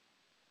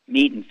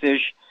 meat and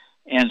fish.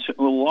 And so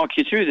we'll walk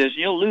you through this, and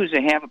you'll lose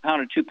a half a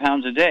pound or 2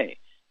 pounds a day.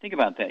 Think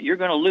about that. You're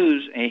going to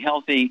lose in a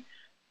healthy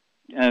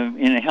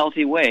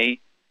way,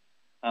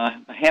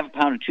 a half a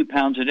pound or 2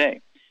 pounds a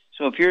day.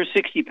 So if you're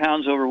 60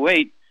 pounds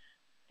overweight,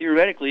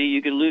 theoretically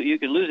you could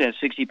lose that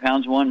 60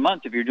 pounds 1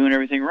 month if you're doing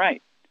everything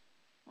right.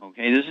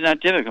 Okay, this is not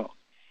difficult.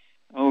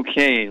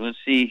 Okay, let's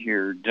see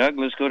here. Doug,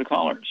 let's go to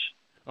callers.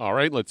 All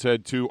right, let's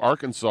head to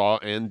Arkansas.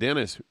 And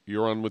Dennis,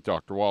 you're on with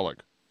Dr.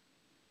 Wallach.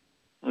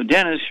 Well,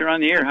 Dennis, you're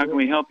on the air. How can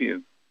we help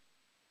you?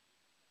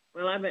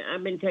 Well,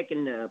 I've been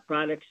taking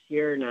products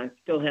here, and I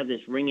still have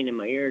this ringing in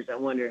my ears. I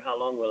wonder how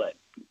long will it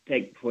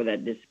take before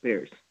that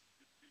disappears.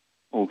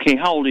 Okay,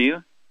 how old are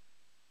you?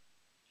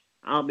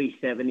 I'll be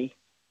 70.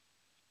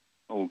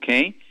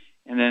 Okay.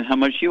 And then how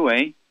much you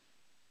weigh?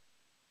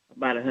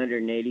 About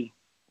 180.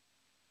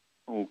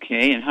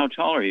 Okay. And how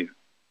tall are you?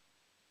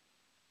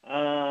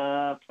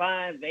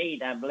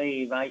 5'8", I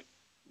believe. I've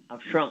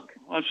shrunk.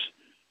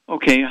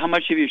 Okay. How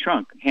much have you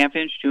shrunk? Half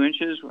inch, 2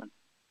 inches?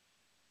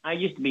 I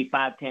used to be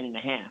 5'10" and a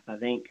half, I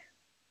think.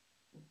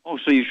 Oh,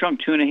 so you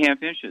shrunk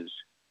 2.5 inches.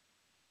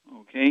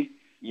 Okay.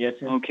 Yes,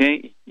 sir.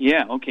 Okay.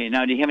 Yeah. Okay.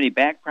 Now, do you have any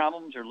back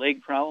problems or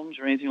leg problems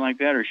or anything like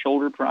that, or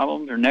shoulder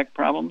problems or neck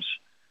problems?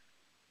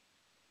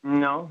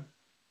 No.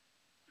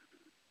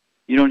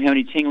 You don't have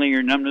any tingling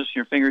or numbness in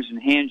your fingers and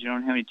hands? You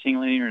don't have any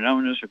tingling or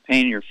numbness or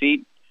pain in your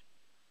feet?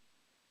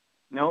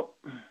 Nope.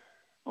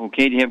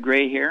 Okay. Do you have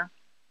gray hair?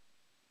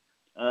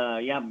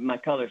 Yeah, my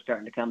color's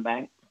starting to come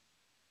back.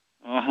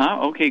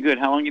 Uh-huh. Okay, good.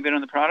 How long have you been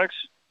on the products?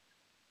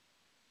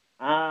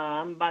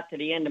 I'm about to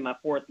the end of my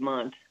 4th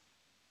month.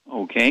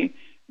 Okay.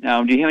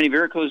 Now, do you have any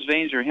varicose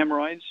veins or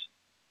hemorrhoids?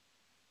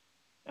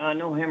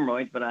 No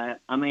hemorrhoids, but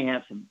I may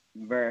have some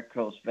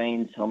varicose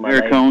veins on my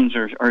legs. Varicones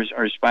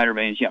or spider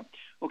veins, yeah.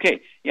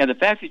 Okay. Yeah, the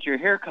fact that your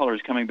hair color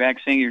is coming back,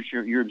 saying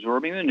you're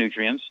absorbing the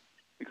nutrients,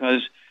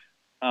 because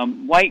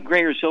white,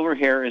 gray, or silver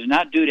hair is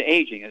not due to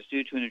aging. It's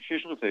due to a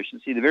nutritional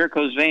deficiency. The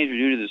varicose veins are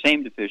due to the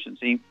same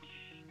deficiency.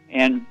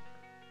 And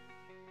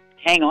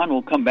hang on,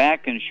 we'll come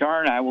back, and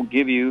Shar and I will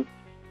give you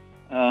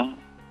an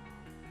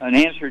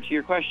answer to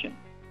your question.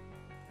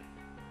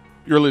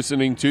 You're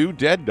listening to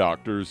Dead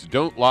Doctors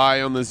Don't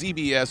Lie on the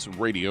ZBS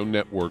Radio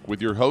Network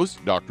with your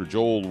host, Dr.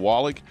 Joel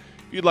Wallach.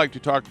 If you'd like to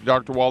talk to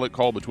Dr. Wallach,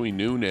 call between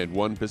noon and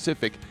 1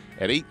 Pacific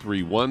at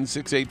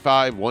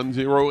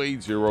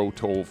 831-685-1080,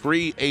 toll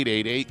free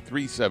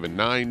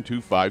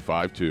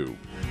 888-379-2552.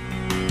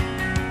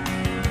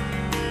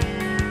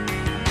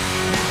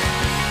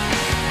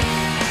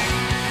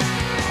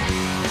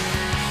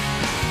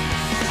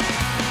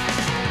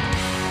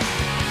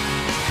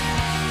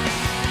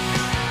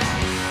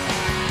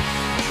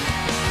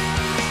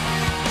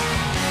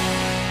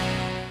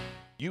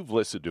 You've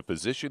listened to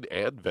physician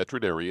and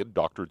veterinarian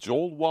Dr.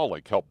 Joel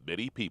Wallach help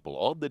many people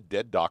on the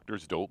Dead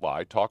Doctors Don't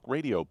Lie talk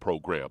radio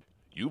program.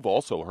 You've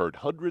also heard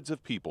hundreds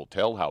of people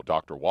tell how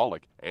Dr.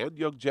 Wallach and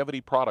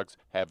Youngevity products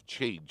have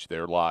changed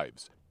their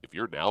lives. If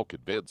you're now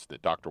convinced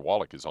that Dr.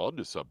 Wallach is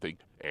onto something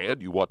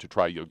and you want to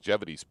try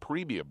Youngevity's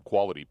premium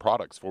quality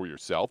products for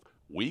yourself,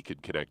 we can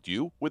connect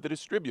you with a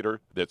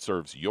distributor that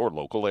serves your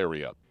local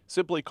area.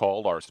 Simply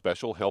call our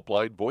special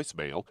helpline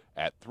voicemail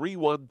at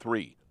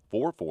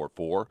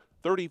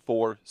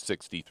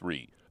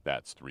 313-444-3463.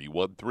 That's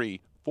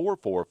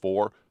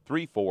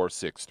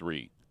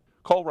 313-444-3463.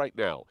 Call right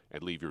now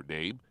and leave your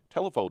name,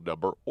 telephone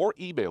number, or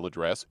email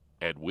address,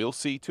 and we'll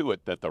see to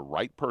it that the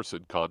right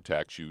person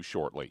contacts you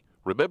shortly.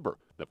 Remember,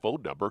 the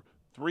phone number,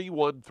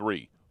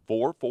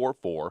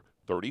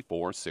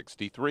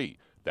 313-444-3463.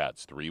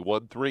 That's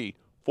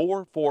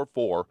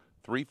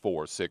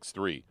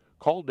 313-444-3463.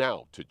 Call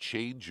now to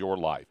change your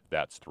life.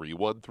 That's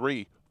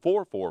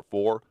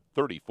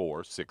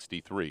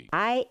 313-444-3463.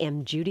 I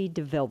am Judy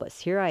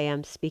DeVilbus. Here I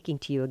am speaking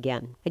to you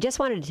again. I just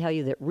wanted to tell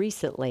you that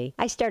recently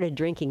I started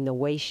drinking the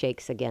Whey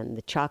Shakes again,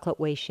 the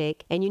chocolate Whey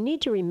Shake. And you need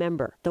to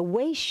remember, the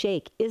Whey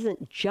Shake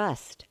isn't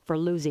just for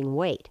losing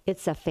weight.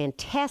 It's a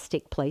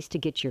fantastic place to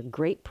get your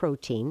great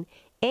protein.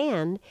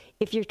 And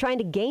if you're trying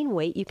to gain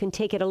weight, you can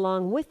take it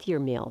along with your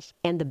meals.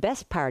 And the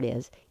best part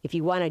is, if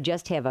you want to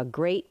just have a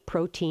great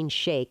protein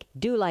shake,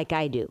 do like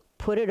I do.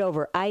 Put it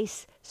over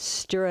ice,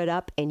 stir it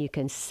up, and you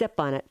can sip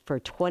on it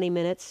for 20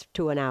 minutes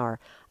to an hour.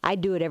 I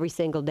do it every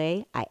single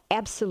day. I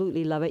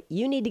absolutely love it.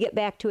 You need to get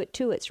back to it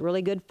too. It's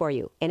really good for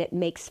you. And it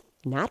makes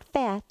not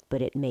fat,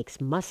 but it makes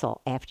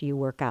muscle after you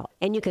work out.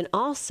 And you can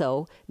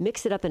also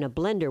mix it up in a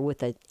blender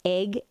with an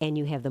egg, and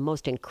you have the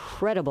most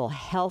incredible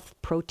health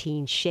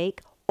protein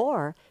shake.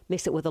 Or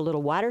mix it with a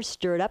little water,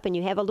 stir it up, and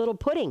you have a little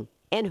pudding.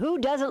 And who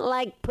doesn't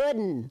like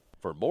pudding?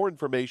 For more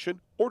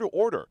information or to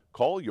order,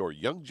 call your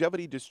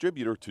Youngevity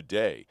distributor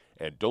today.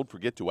 And don't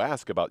forget to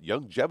ask about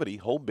Youngevity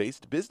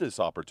home-based business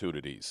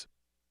opportunities.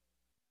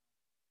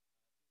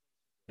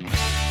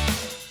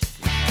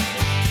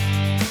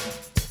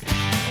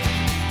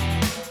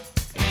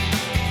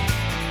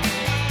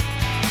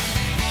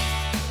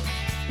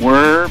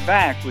 We're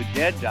back with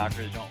Dead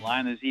Doctors Don't Lie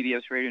on the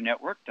ZBS Radio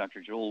Network. Dr.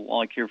 Joel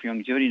Wallach here for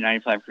Youngevity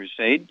 95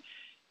 Crusade.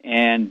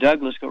 And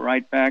Doug, let's go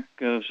right back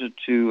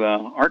to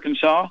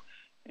Arkansas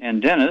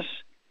and Dennis.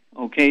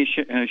 Okay,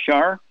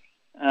 Shar.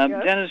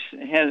 Yes. Dennis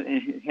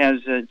has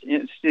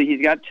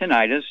he's got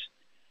tinnitus.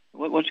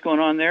 What's going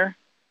on there?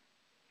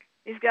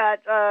 He's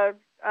got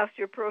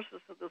osteoporosis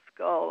of the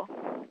skull.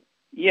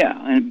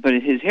 Yeah, but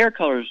his hair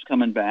color is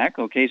coming back.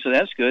 Okay, so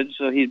that's good.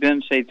 So he's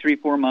been, say,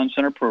 3-4 months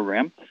in our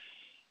program.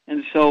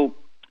 And so,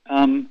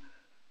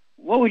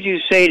 what would you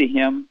say to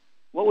him?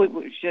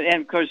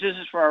 And of course, this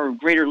is for our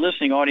greater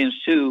listening audience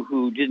too,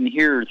 who didn't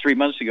hear 3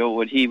 months ago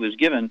what he was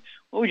given.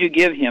 What would you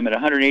give him at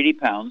 180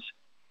 pounds?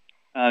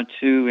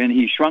 And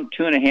he shrunk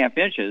 2.5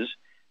 inches.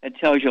 That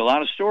tells you a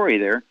lot of story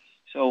there.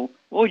 So,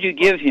 what would you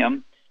give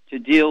him to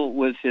deal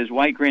with his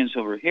white, gray, and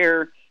silver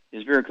hair,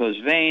 his varicose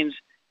veins,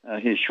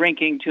 his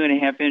shrinking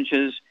 2.5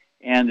 inches,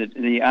 and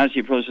the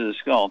osteoporosis of the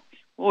skull,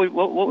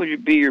 what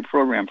would be your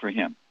program for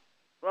him?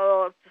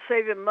 Well, to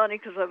save him money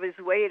because of his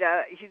weight,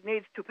 he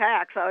needs 2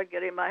 packs. I would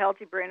get him a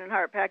healthy brain and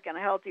heart pack and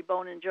a healthy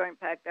bone and joint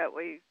pack. That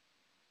way,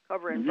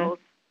 covering both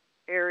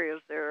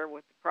areas there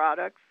with the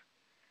products.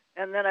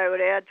 And then I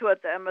would add to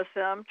it the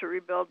MSM to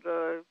rebuild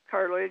the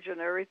cartilage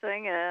and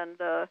everything, and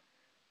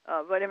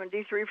vitamin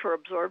D3 for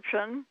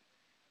absorption,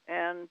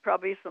 and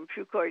probably some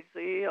Fucoid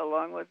Z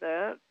along with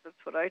that.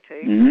 That's what I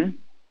take. And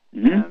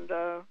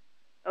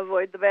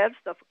avoid the bad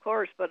stuff, of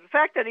course. But the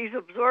fact that he's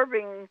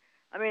absorbing,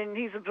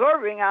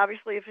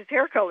 obviously, if his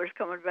hair color's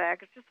coming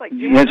back. It's just like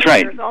That's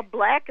right. It's all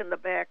black in the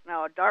back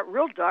now,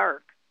 real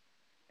dark.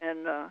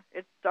 And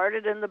it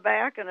started in the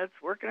back, and it's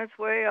working its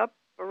way up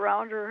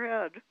around her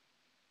head.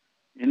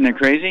 Isn't that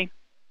crazy?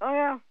 Oh,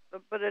 yeah,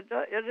 but it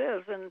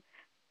is. And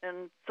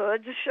so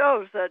it just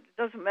shows that it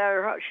doesn't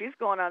matter how she's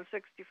going on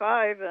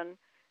 65, and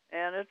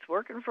it's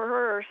working for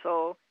her.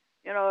 So,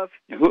 if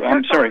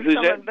I'm sorry, who's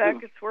coming that?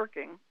 back, it's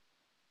working.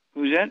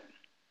 Who's that?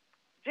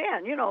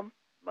 Jan,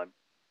 my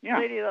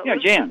lady that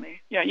lives Jan. with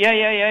me.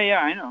 Yeah,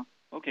 I know.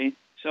 Okay,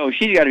 so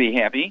she's got to be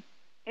happy.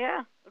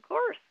 Yeah, of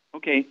course.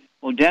 Okay,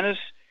 well, Dennis,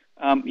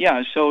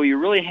 so you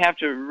really have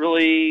to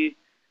really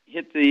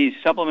hit the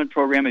supplement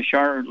program as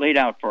Char laid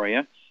out for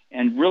you,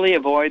 and really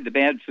avoid the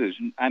bad foods.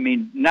 I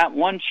mean, not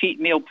one cheat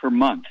meal per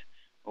month.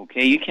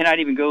 Okay, you cannot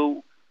even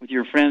go with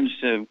your friends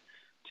to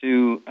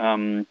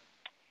the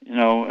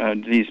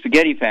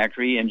spaghetti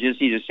factory and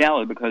just eat a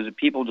salad, because the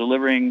people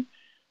delivering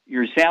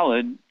your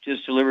salad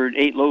just delivered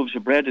 8 loaves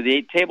of bread to the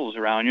 8 tables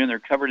around you, and they're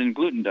covered in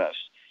gluten dust.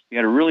 You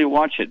got to really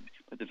watch it.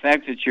 But the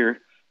fact that your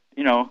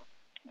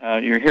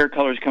hair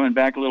color is coming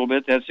back a little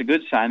bit, that's a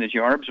good sign that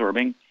you are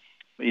absorbing.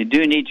 But you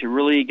do need to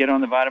really get on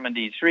the vitamin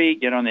D3,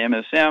 get on the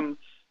MSM,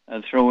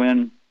 I'd throw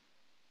in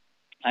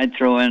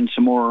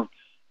some more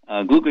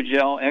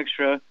glucogel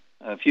extra,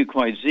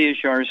 Fucoid Z, as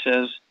Char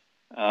says,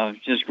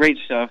 just great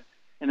stuff.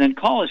 And then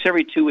call us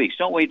every 2 weeks.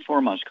 Don't wait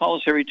 4 months. Call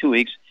us every 2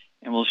 weeks,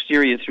 and we'll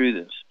steer you through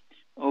this.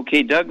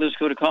 Okay, Doug, let's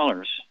go to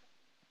callers.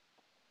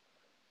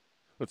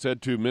 Let's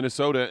head to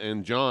Minnesota,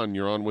 and John,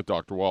 you're on with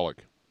Dr.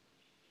 Wallach.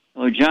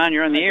 Hello, John,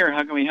 you're on the air.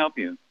 How can we help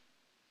you?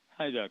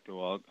 Hi, Dr.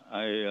 Wallach.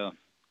 I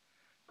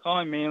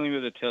calling mainly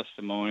with a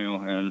testimonial,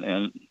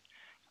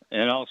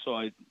 and also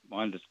I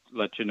wanted to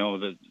let you know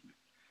that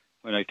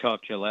when I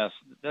talked to you last,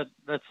 that's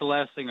the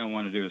last thing I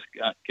want to do is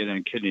get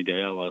in kidney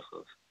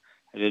dialysis.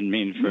 I didn't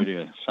mean for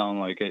you to sound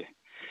like it.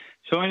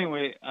 So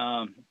anyway,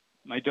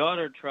 my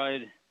daughter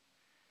tried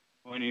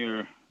one of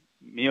your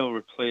meal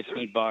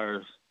replacement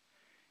bars,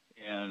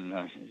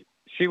 and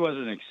she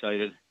wasn't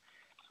excited.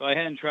 So I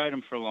hadn't tried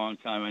them for a long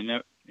time. I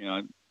never,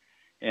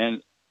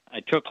 and I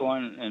took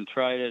one and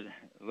tried it,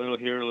 a little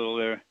here, a little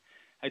there.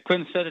 I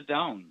couldn't set it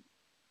down.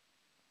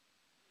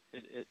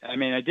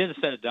 I did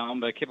set it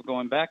down, but I kept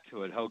going back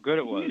to it, how good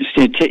it was.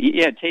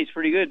 It tastes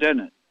pretty good,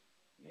 doesn't it?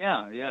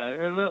 Yeah.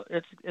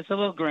 It's a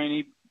little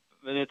grainy,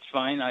 but it's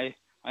fine. I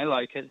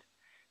like it.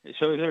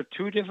 So there are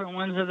 2 different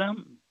ones of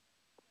them?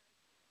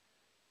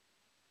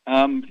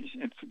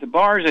 The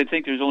bars, I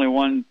think there's only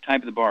one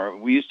type of the bar.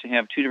 We used to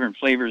have 2 different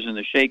flavors in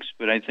the shakes,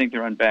 but I think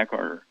they're on back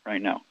order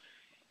right now.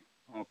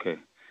 Okay.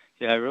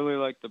 Yeah, I really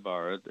like the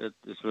bar.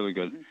 It's really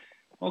good.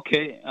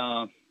 Okay.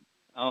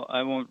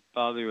 I won't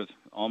bother you with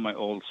all my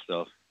old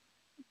stuff.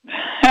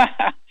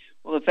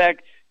 Well, the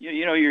fact,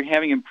 you're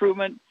having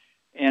improvement,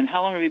 and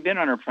how long have you been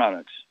on our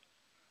products?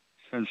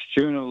 Since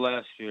June of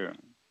last year.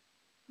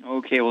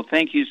 Okay, well,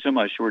 thank you so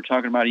much. So we're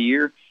talking about a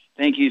year.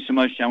 Thank you so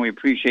much, John. We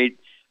appreciate.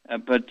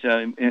 But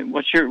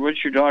what's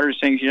your daughter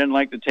saying? She doesn't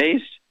like the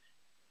taste?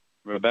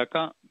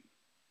 Rebecca?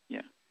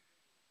 Yeah.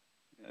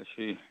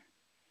 She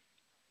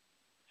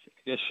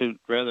I guess she'd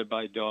rather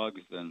buy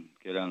dogs than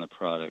get on the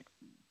product.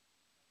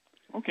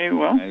 Okay,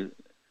 well,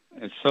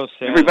 it's so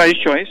sad.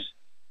 Everybody's choice.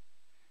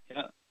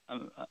 Yeah,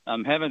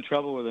 I'm having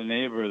trouble with a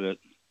neighbor that,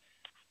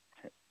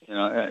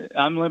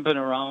 I'm limping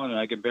around and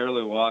I can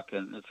barely walk,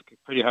 and it's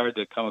pretty hard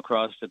to come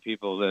across to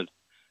people that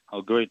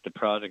how great the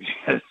product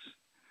is.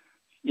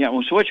 Yeah,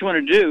 well, so what you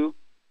want to do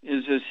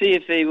is see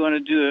if they want to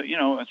do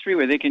a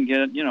 3-way. They can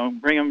get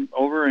bring them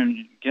over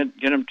and get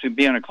them to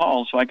be on a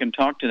call so I can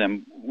talk to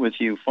them with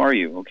you for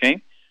you.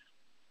 Okay.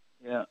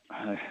 Yeah,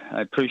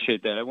 I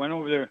appreciate that. I went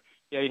over there.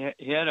 Yeah,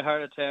 he had a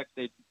heart attack.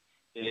 They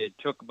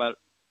took about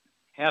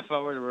half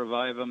hour to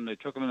revive him. They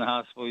took him in the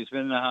hospital. He's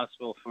been in the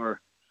hospital for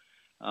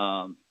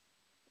 4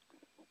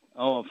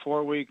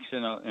 weeks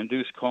in an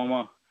induced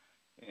coma.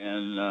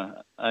 And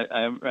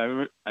I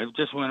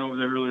just went over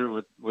there earlier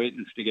with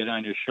waiting to get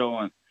on your show,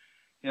 and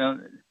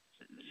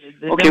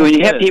okay, when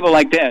you have people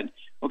like that,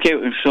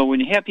 so when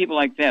you have people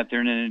like that,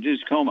 they're in an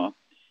induced coma.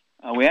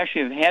 We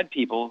actually have had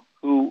people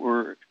who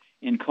were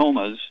in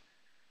comas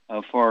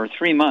for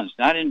 3 months,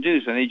 not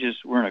induced, but they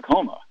just were in a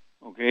coma.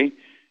 Okay,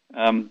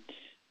 and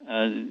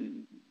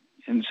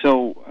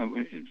so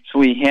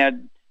we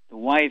had the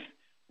wife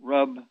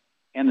rub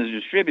and the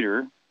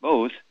distributor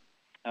both.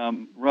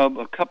 Rub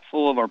a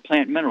cupful of our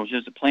plant minerals,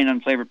 just the plain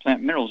unflavored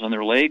plant minerals, on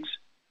their legs.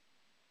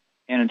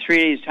 And in 3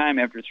 days' time,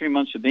 after 3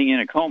 months of being in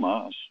a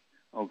coma,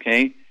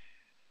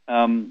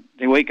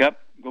 they wake up,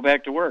 go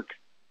back to work.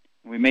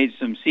 We made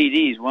some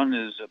CDs. One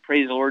is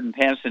Praise the Lord and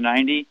Pass the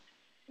 90.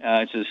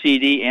 It's a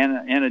CD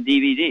and a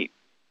DVD.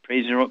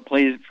 Praise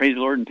the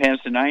Lord and Pass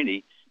the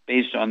 90,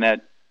 based on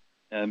that.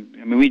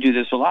 We do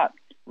this a lot,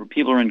 where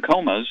people are in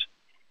comas,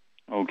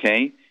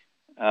 okay,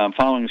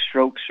 following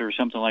strokes or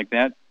something like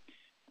that.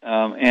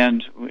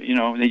 And,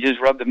 they just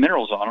rub the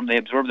minerals on them. They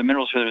absorb the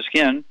minerals for their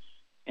skin,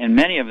 and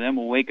many of them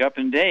will wake up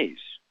in days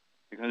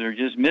because they're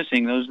just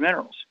missing those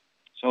minerals.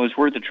 So it's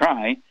worth a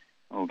try,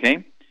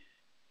 okay?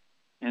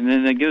 And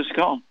then they give us a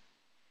call.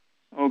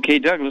 Okay,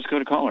 Doug, let's go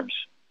to callers.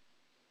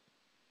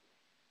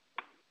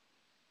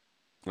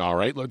 All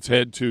right, let's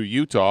head to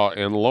Utah.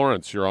 And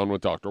Lawrence, you're on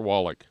with Dr.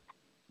 Wallach.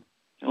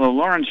 Hello,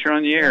 Lawrence, you're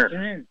on the air. Good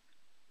afternoon.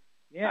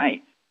 Yeah.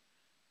 Hi.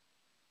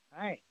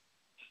 Hi.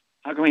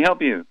 How can we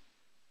help you?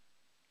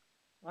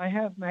 I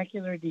have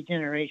macular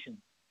degeneration,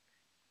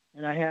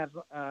 and I have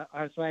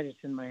arthritis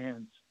in my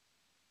hands.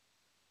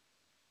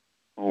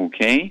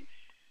 Okay.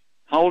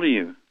 How old are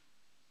you?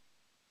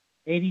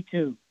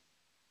 82.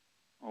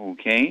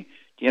 Okay. Do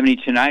you have any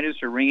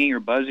tinnitus or ringing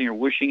or buzzing or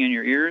whooshing in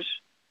your ears?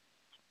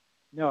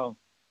 No.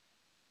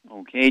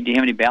 Okay. Do you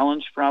have any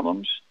balance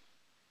problems?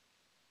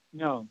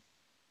 No.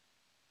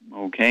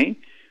 Okay.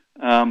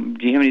 Do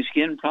you have any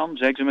skin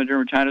problems, eczema,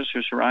 dermatitis,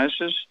 or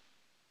psoriasis?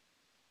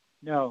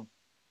 No.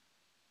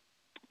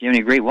 Do you have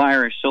any great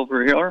wire or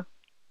silver hair?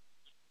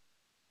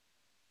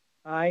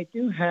 I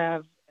do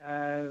have,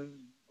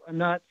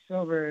 not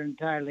silver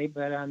entirely,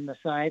 but on the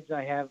sides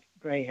I have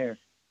gray hair.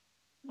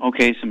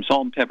 Okay, some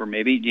salt and pepper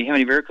maybe. Do you have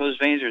any varicose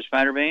veins or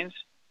spider veins?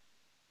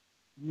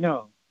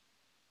 No.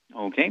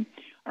 Okay.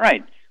 All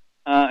right.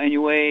 And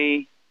you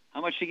weigh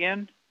how much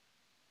again?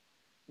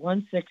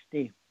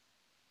 160.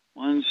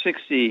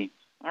 160.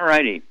 All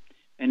righty.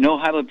 And no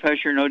high blood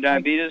pressure, no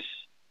diabetes?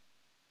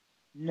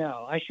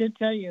 No. I should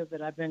tell you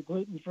that I've been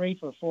gluten-free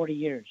for 40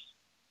 years.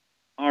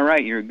 All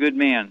right. You're a good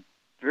man.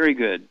 Very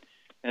good.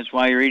 That's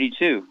why you're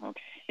 82.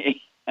 Okay.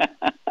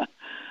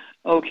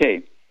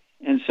 Okay.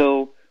 And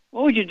so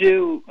what would you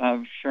do,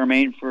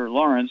 Charmaine, for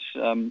Lawrence?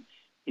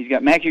 He's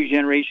got macular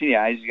degeneration of the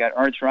eyes. He's got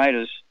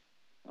arthritis,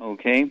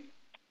 okay,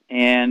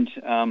 and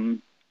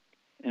in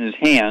his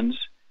hands.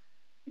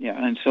 Yeah,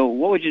 and so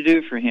what would you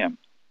do for him?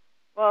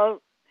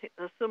 Well,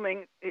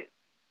 assuming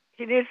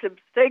he needs to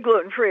stay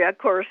gluten-free, of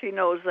course, he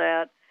knows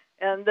that.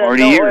 And then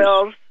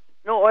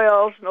no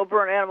oils, no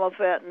burnt animal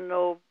fat, and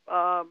no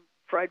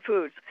fried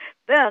foods.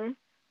 Then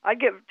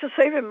to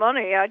save him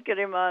money, I'd get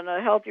him on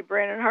a healthy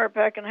brain and heart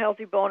pack and a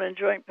healthy bone and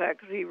joint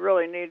pack, because he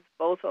really needs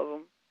both of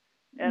them.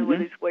 And with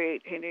his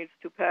weight, he needs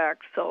 2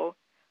 packs. So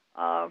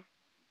that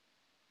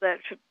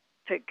should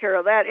take care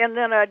of that. And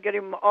then I'd get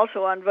him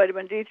also on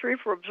vitamin D3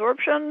 for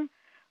absorption.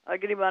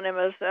 I'd get him on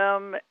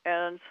MSM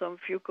and some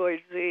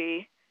Fucoid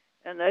Z.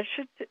 And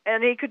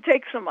he could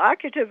take some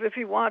Occutive if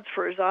he wants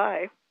for his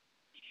eye.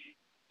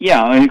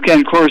 Yeah, and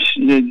of course,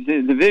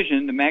 the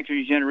vision, the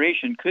macular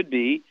degeneration could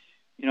be,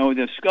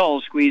 the skull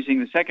squeezing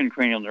the second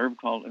cranial nerve,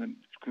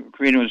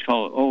 creating what's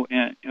called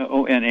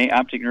ONA,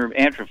 optic nerve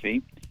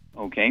atrophy.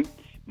 Okay.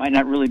 Might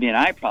not really be an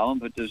eye problem,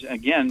 but there's,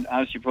 again,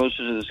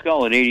 osteoporosis of the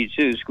skull at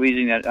 82,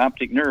 squeezing that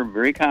optic nerve,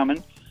 very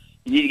common.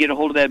 You need to get a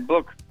hold of that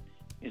book.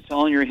 It's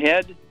All in Your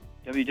Head,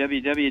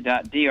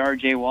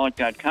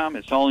 www.drjwallach.com.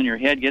 It's All in Your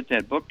Head. Get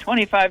that book.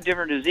 25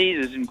 different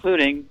diseases,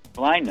 including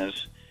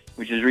blindness,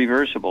 which is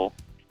reversible.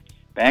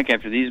 Back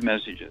after these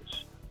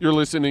messages. You're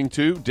listening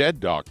to Dead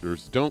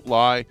Doctors Don't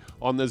Lie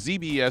on the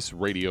ZBS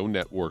Radio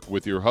Network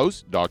with your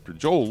host, Dr.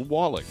 Joel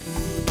Wallach.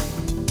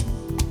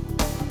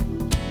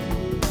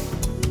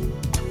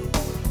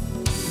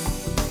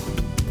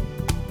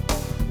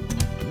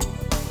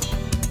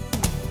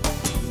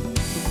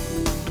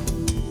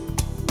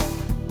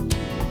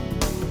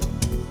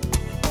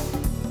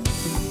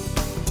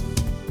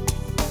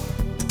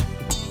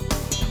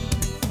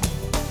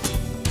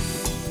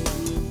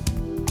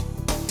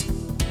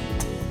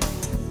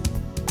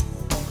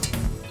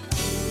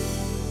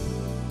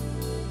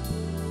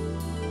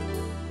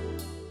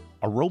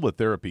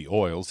 Aromatherapy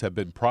oils have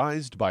been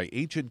prized by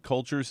ancient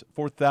cultures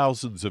for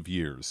thousands of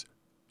years.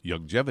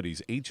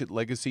 Youngevity's ancient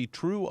legacy,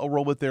 True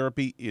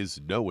Aromatherapy,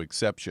 is no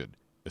exception.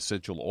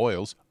 Essential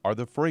oils are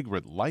the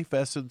fragrant life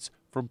essence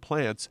from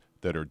plants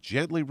that are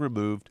gently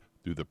removed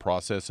through the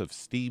process of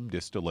steam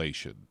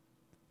distillation.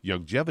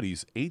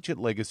 Youngevity's ancient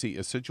legacy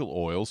essential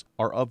oils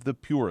are of the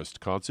purest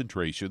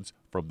concentrations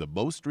from the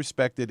most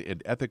respected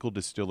and ethical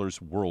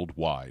distillers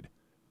worldwide.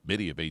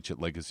 Many of Ancient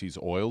Legacy's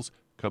oils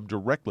come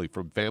directly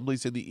from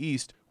families in the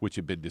East which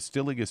have been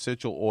distilling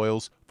essential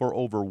oils for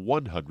over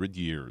 100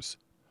 years.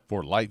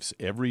 For life's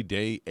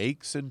everyday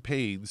aches and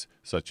pains,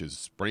 such as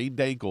sprained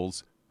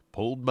ankles,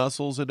 pulled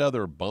muscles, and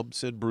other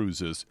bumps and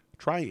bruises,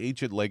 try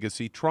Ancient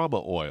Legacy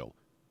Trauma Oil,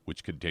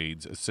 which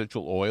contains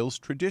essential oils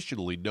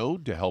traditionally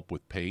known to help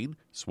with pain,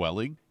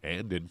 swelling,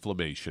 and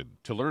inflammation.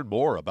 To learn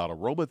more about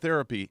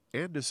aromatherapy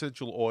and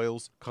essential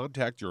oils,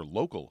 contact your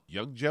local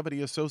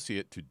Youngevity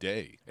associate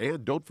today.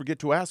 And don't forget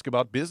to ask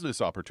about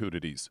business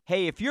opportunities.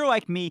 Hey, if you're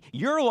like me,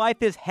 your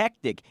life is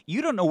hectic.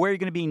 You don't know where you're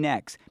going to be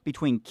next.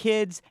 Between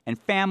kids and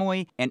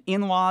family and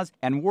in-laws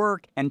and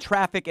work and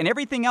traffic and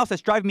everything else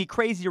that's driving me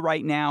crazy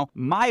right now,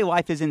 my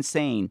life is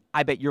insane.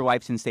 I bet your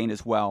life's insane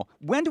as well.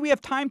 When do we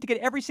have time to get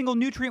every single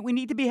nutrient we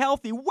need to be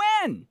healthy?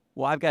 When?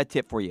 Well, I've got a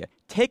tip for you.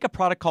 Take a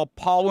product called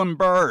Pollen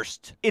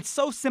Burst. It's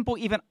so simple,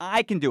 even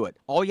I can do it.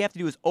 All you have to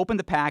do is open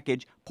the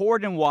package, pour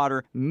it in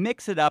water,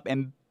 mix it up,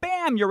 and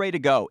bam, you're ready to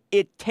go.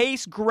 It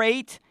tastes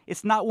great.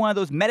 It's not one of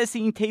those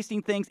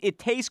medicine-tasting things. It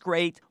tastes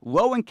great,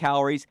 low in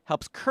calories,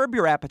 helps curb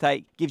your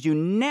appetite, gives you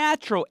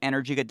natural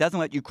energy that doesn't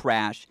let you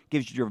crash,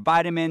 gives you your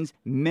vitamins,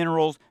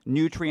 minerals,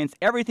 nutrients,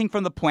 everything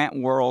from the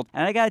plant world.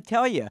 And I got to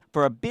tell you,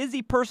 for a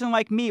busy person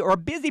like me or a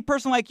busy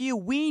person like you,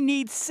 we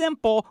need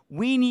simple,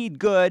 we need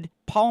good.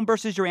 Pollen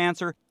Burst is your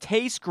answer.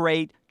 Tastes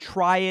great.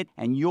 Try it,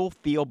 and you'll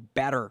feel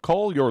better.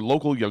 Call your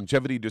local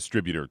Youngevity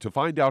distributor to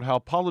find out how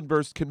Pollen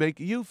Burst can make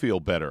you feel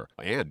better.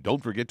 And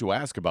don't forget to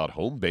ask about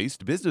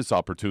home-based business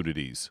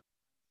opportunities.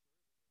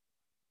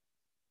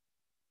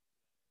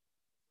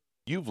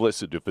 You've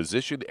listened to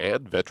physician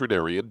and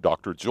veterinarian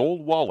Dr.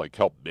 Joel Wallach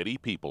help many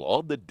people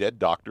on the Dead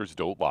Doctors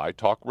Don't Lie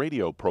talk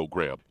radio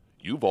program.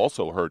 You've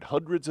also heard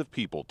hundreds of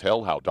people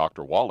tell how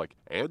Dr. Wallach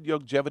and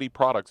Youngevity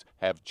products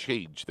have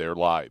changed their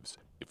lives.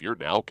 If you're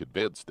now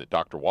convinced that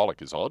Dr. Wallach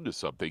is onto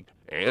something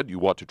and you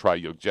want to try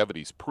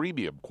Youngevity's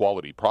premium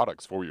quality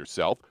products for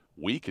yourself,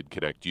 we can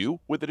connect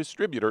you with a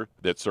distributor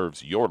that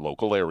serves your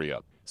local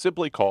area.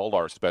 Simply call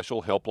our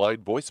special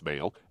helpline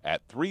voicemail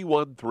at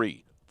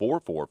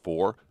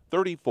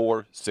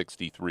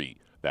 313-444-3463.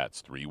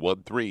 That's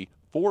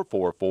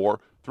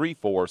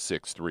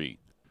 313-444-3463.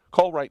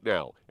 Call right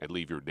now and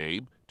leave your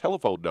name,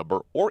 telephone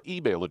number, or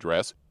email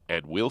address,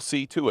 and we'll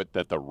see to it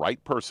that the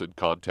right person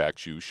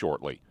contacts you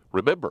shortly.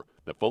 Remember,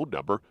 the phone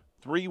number,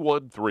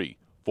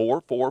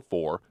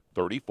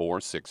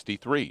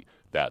 313-444-3463.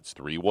 That's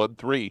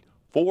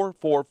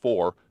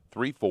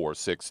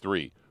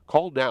 313-444-3463.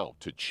 Call now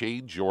to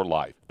change your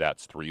life.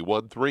 That's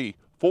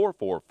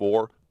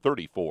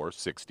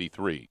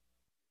 313-444-3463.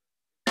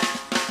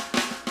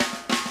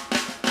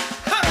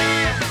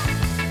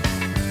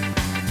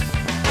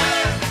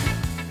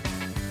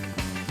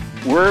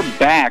 We're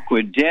back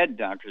with Dead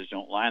Doctors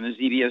Don't Lie on the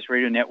ZBS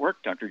Radio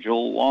Network. Dr.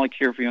 Joel Wallach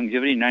here for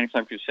Youngevity,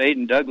 95 Crusade.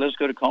 And Doug, let's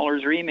go to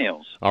callers or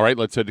emails. All right,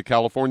 let's head to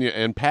California.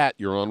 And Pat,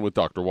 you're on with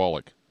Dr.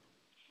 Wallach.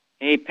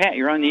 Hey, Pat,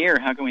 you're on the air.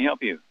 How can we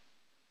help you?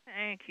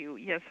 Thank you.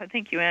 Yes, I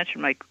think you answered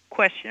my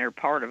question, or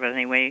part of it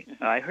anyway.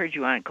 I heard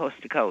you on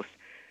Coast to Coast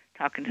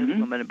talking to the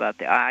woman about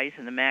the eyes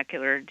and the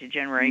macular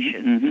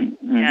degeneration.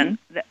 And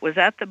was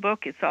that the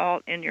book? It's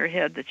all in your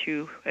head that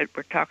you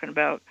were talking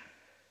about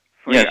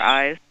for your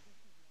eyes?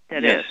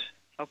 That is.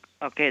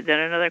 Okay, then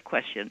another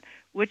question.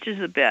 Which is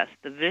the best,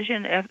 the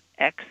Vision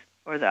FX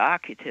or the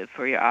Occutive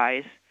for your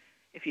eyes?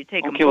 If you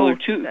take them both. Well,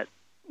 two.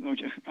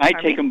 I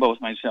take them both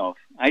myself.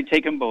 I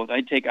take them both.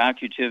 I take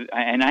Occutive,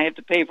 and I have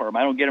to pay for them.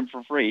 I don't get them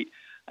for free.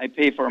 I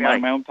pay for them out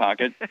of my own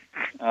pocket.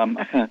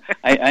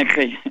 I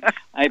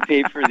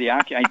pay for the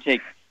Occutive. I take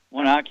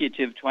one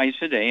Occutive twice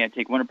a day. I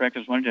take one at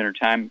breakfast, one at dinner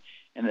time,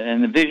 and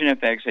the Vision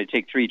FX I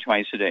take 3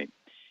 twice a day. And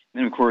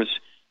then, of course,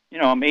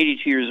 I'm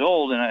 82 years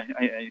old, and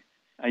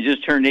I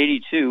just turned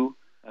 82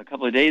 a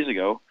couple of days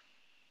ago,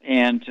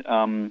 and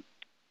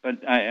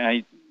but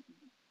I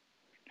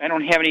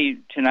don't have any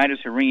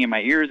tinnitus or ringing in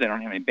my ears. I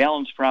don't have any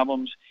balance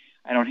problems.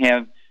 I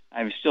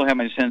still have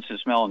my sense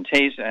of smell and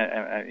taste.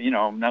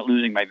 I'm not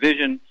losing my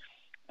vision.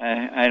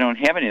 I don't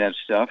have any of that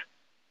stuff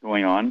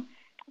going on.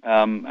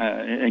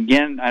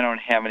 Again, I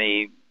don't have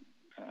any.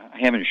 I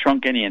haven't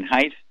shrunk any in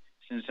height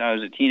since I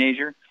was a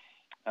teenager.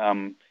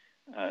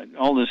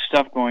 All this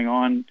stuff going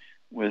on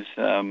with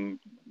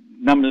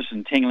numbness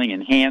and tingling in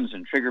hands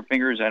and trigger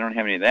fingers. I don't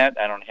have any of that.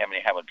 I don't have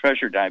any high blood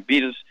pressure,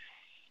 diabetes.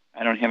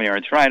 I don't have any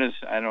arthritis.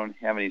 I don't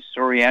have any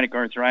psoriatic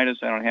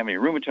arthritis. I don't have any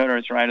rheumatoid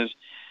arthritis.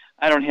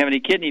 I don't have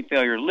any kidney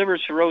failure, liver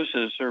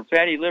cirrhosis, or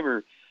fatty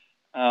liver,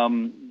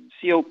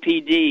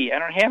 COPD. I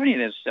don't have any of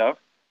that stuff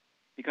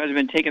because I've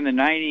been taking the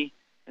 90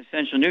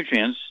 essential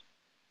nutrients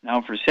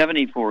now for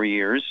 74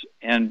 years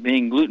and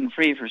being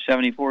gluten-free for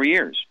 74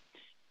 years.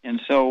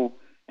 And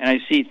I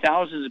see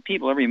thousands of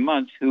people every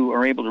month who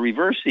are able to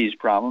reverse these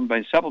problems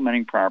by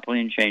supplementing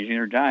properly and changing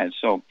their diet.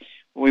 So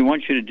what we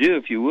want you to do,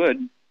 if you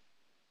would,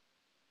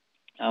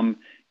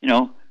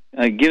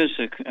 give us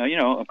a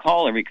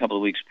call every couple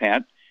of weeks,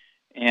 Pat,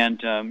 and,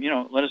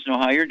 let us know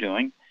how you're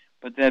doing.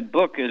 But that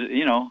book is,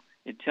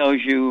 it tells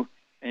you,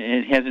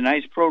 it has a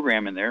nice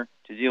program in there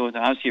to deal with the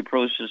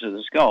osteoporosis of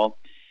the skull.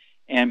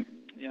 And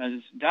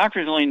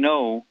doctors only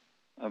know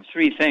of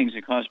 3 things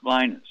that cause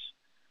blindness.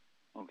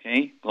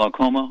 Okay,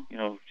 glaucoma,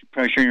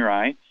 pressure in your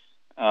eye,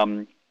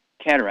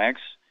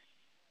 cataracts,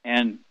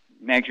 and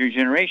macular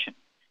degeneration.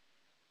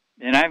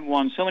 And I've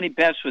won so many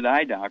bets with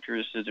eye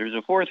doctors that there's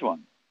a 4th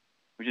one,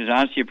 which is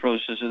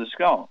osteoporosis of the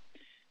skull.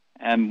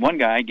 And one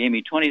guy gave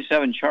me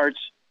 27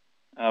 charts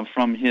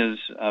from his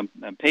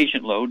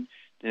patient load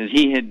that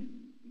he had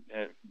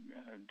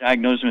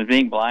diagnosed him as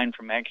being blind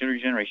from macular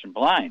degeneration,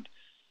 blind,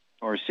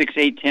 for 6,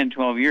 8, 10,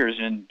 12 years.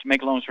 And to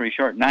make a long story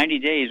short, 90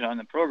 days on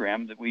the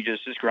program that we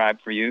just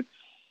described for you,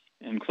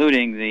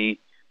 including the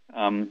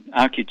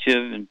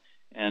Occutive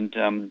and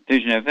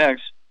Vision FX,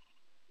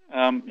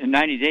 in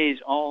 90 days,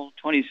 all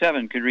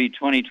 27 could read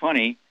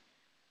 20/20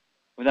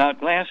 without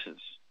glasses.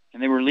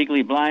 And they were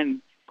legally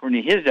blind,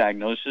 according to his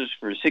diagnosis,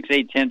 for 6,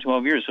 8, 10,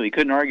 12 years. So he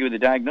couldn't argue with the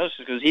diagnosis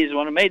because he's the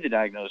one who made the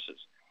diagnosis.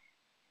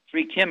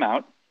 Freaked him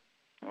out,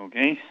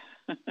 okay?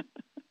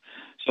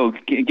 So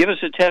give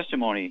us a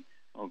testimony,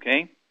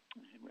 okay,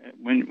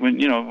 when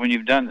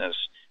you've done this.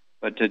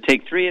 But to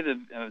take 3 of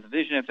the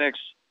Vision FX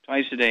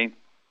twice a day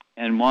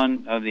and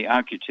 1 of the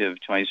Occutive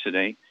twice a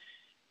day.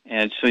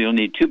 And so you'll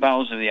need 2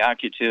 bottles of the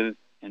Occutive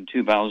and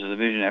 2 bottles of the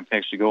Vision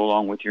FX to go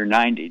along with your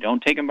 90.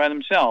 Don't take them by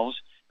themselves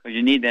because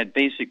you need that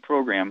basic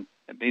program,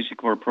 that basic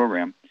core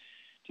program,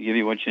 to give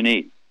you what you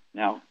need.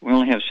 Now, we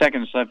only have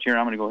seconds left here.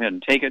 I'm going to go ahead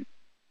and take it.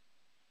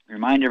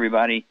 Remind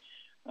everybody,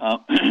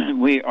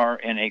 we are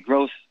in a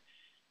growth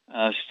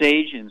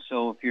stage, and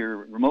so if you're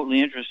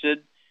remotely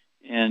interested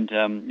in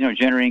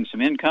generating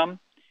some income,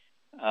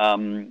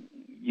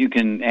 you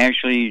can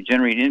actually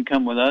generate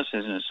income with us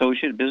as an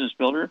associate business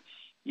builder.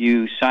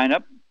 You sign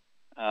up.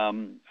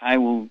 I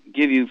will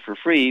give you for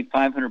free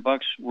 $500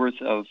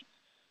 worth of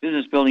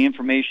business building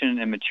information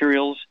and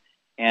materials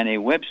and a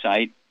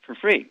website for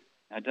free.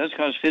 Now, it does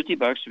cost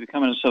 $50 to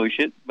become an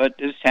associate, but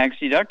it's tax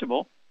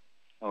deductible.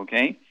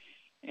 Okay,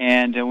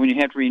 and when you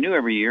have to renew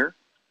every year,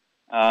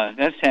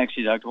 that's tax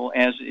deductible.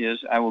 As is,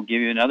 I will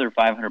give you another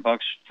 $500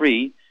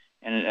 free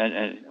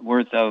and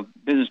worth of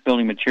business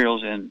building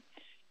materials and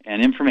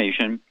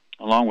information,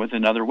 along with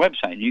another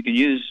website. You can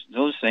use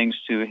those things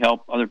to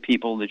help other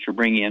people that you're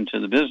bringing into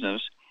the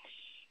business.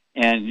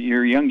 And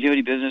your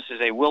longevity business is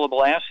a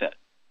willable asset.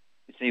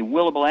 It's a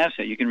willable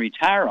asset. You can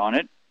retire on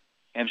it,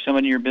 have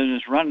someone in your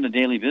business run the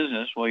daily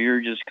business while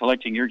you're just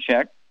collecting your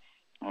check,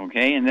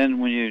 okay? And then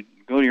when you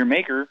go to your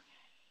maker,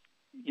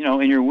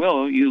 in your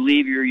will, you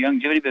leave your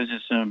longevity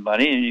business to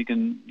somebody, and you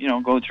can,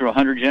 go through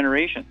 100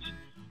 generations.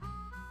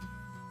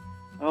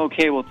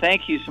 Okay, well,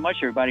 thank you so much,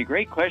 everybody.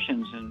 Great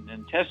questions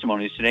and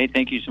testimonies today.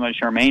 Thank you so much,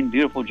 Charmaine.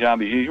 Beautiful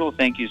job as usual.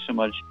 Thank you so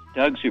much,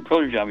 Doug.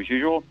 Superlative job as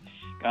usual.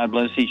 God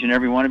bless each and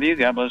every one of you.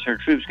 God bless our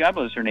troops. God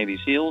bless our Navy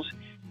SEALs.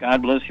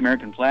 God bless the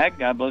American flag.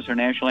 God bless our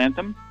national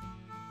anthem.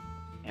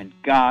 And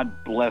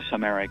God bless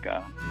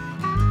America.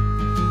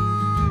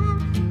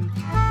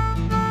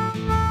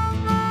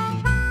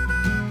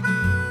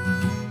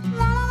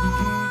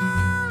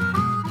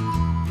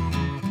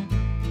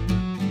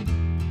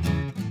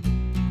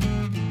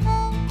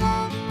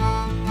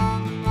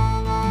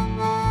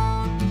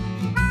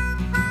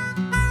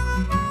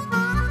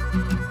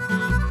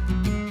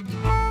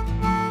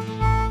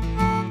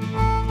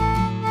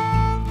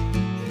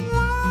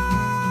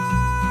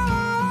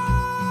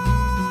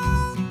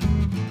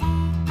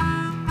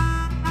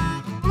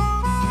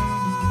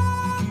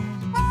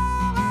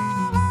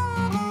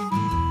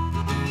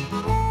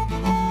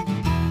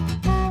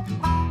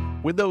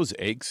 When those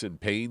aches and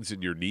pains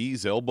in your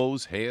knees,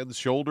 elbows, hands,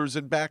 shoulders,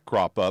 and back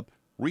crop up,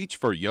 reach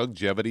for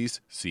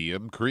Youngevity's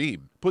CM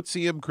Cream. Put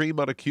CM Cream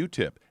on a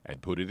Q-tip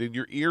and put it in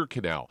your ear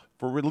canal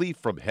for relief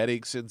from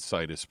headaches and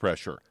sinus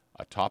pressure.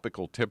 A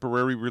topical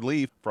temporary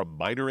relief from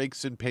minor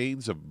aches and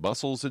pains of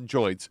muscles and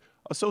joints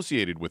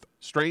associated with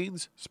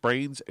strains,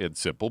 sprains, and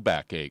simple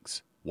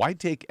backaches. Why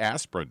take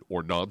aspirin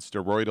or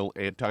non-steroidal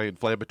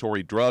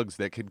anti-inflammatory drugs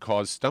that can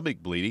cause stomach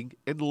bleeding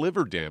and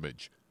liver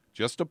damage?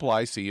 Just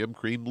apply CM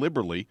Cream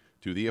liberally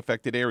to the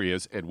affected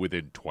areas, and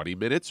within 20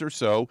 minutes or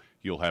so,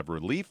 you'll have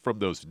relief from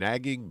those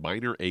nagging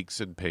minor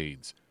aches and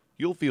pains.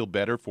 You'll feel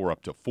better for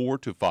up to 4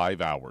 to 5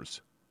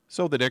 hours.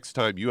 So the next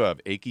time you have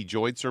achy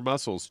joints or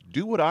muscles,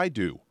 do what I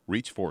do.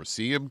 Reach for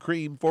CM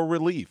Cream for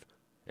relief.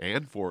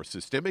 And for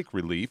systemic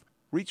relief,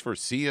 reach for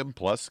CM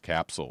Plus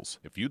capsules.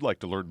 If you'd like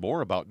to learn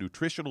more about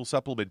nutritional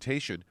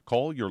supplementation,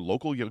 call your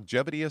local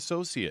longevity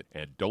associate.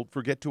 And don't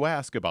forget to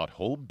ask about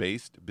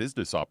home-based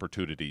business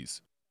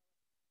opportunities.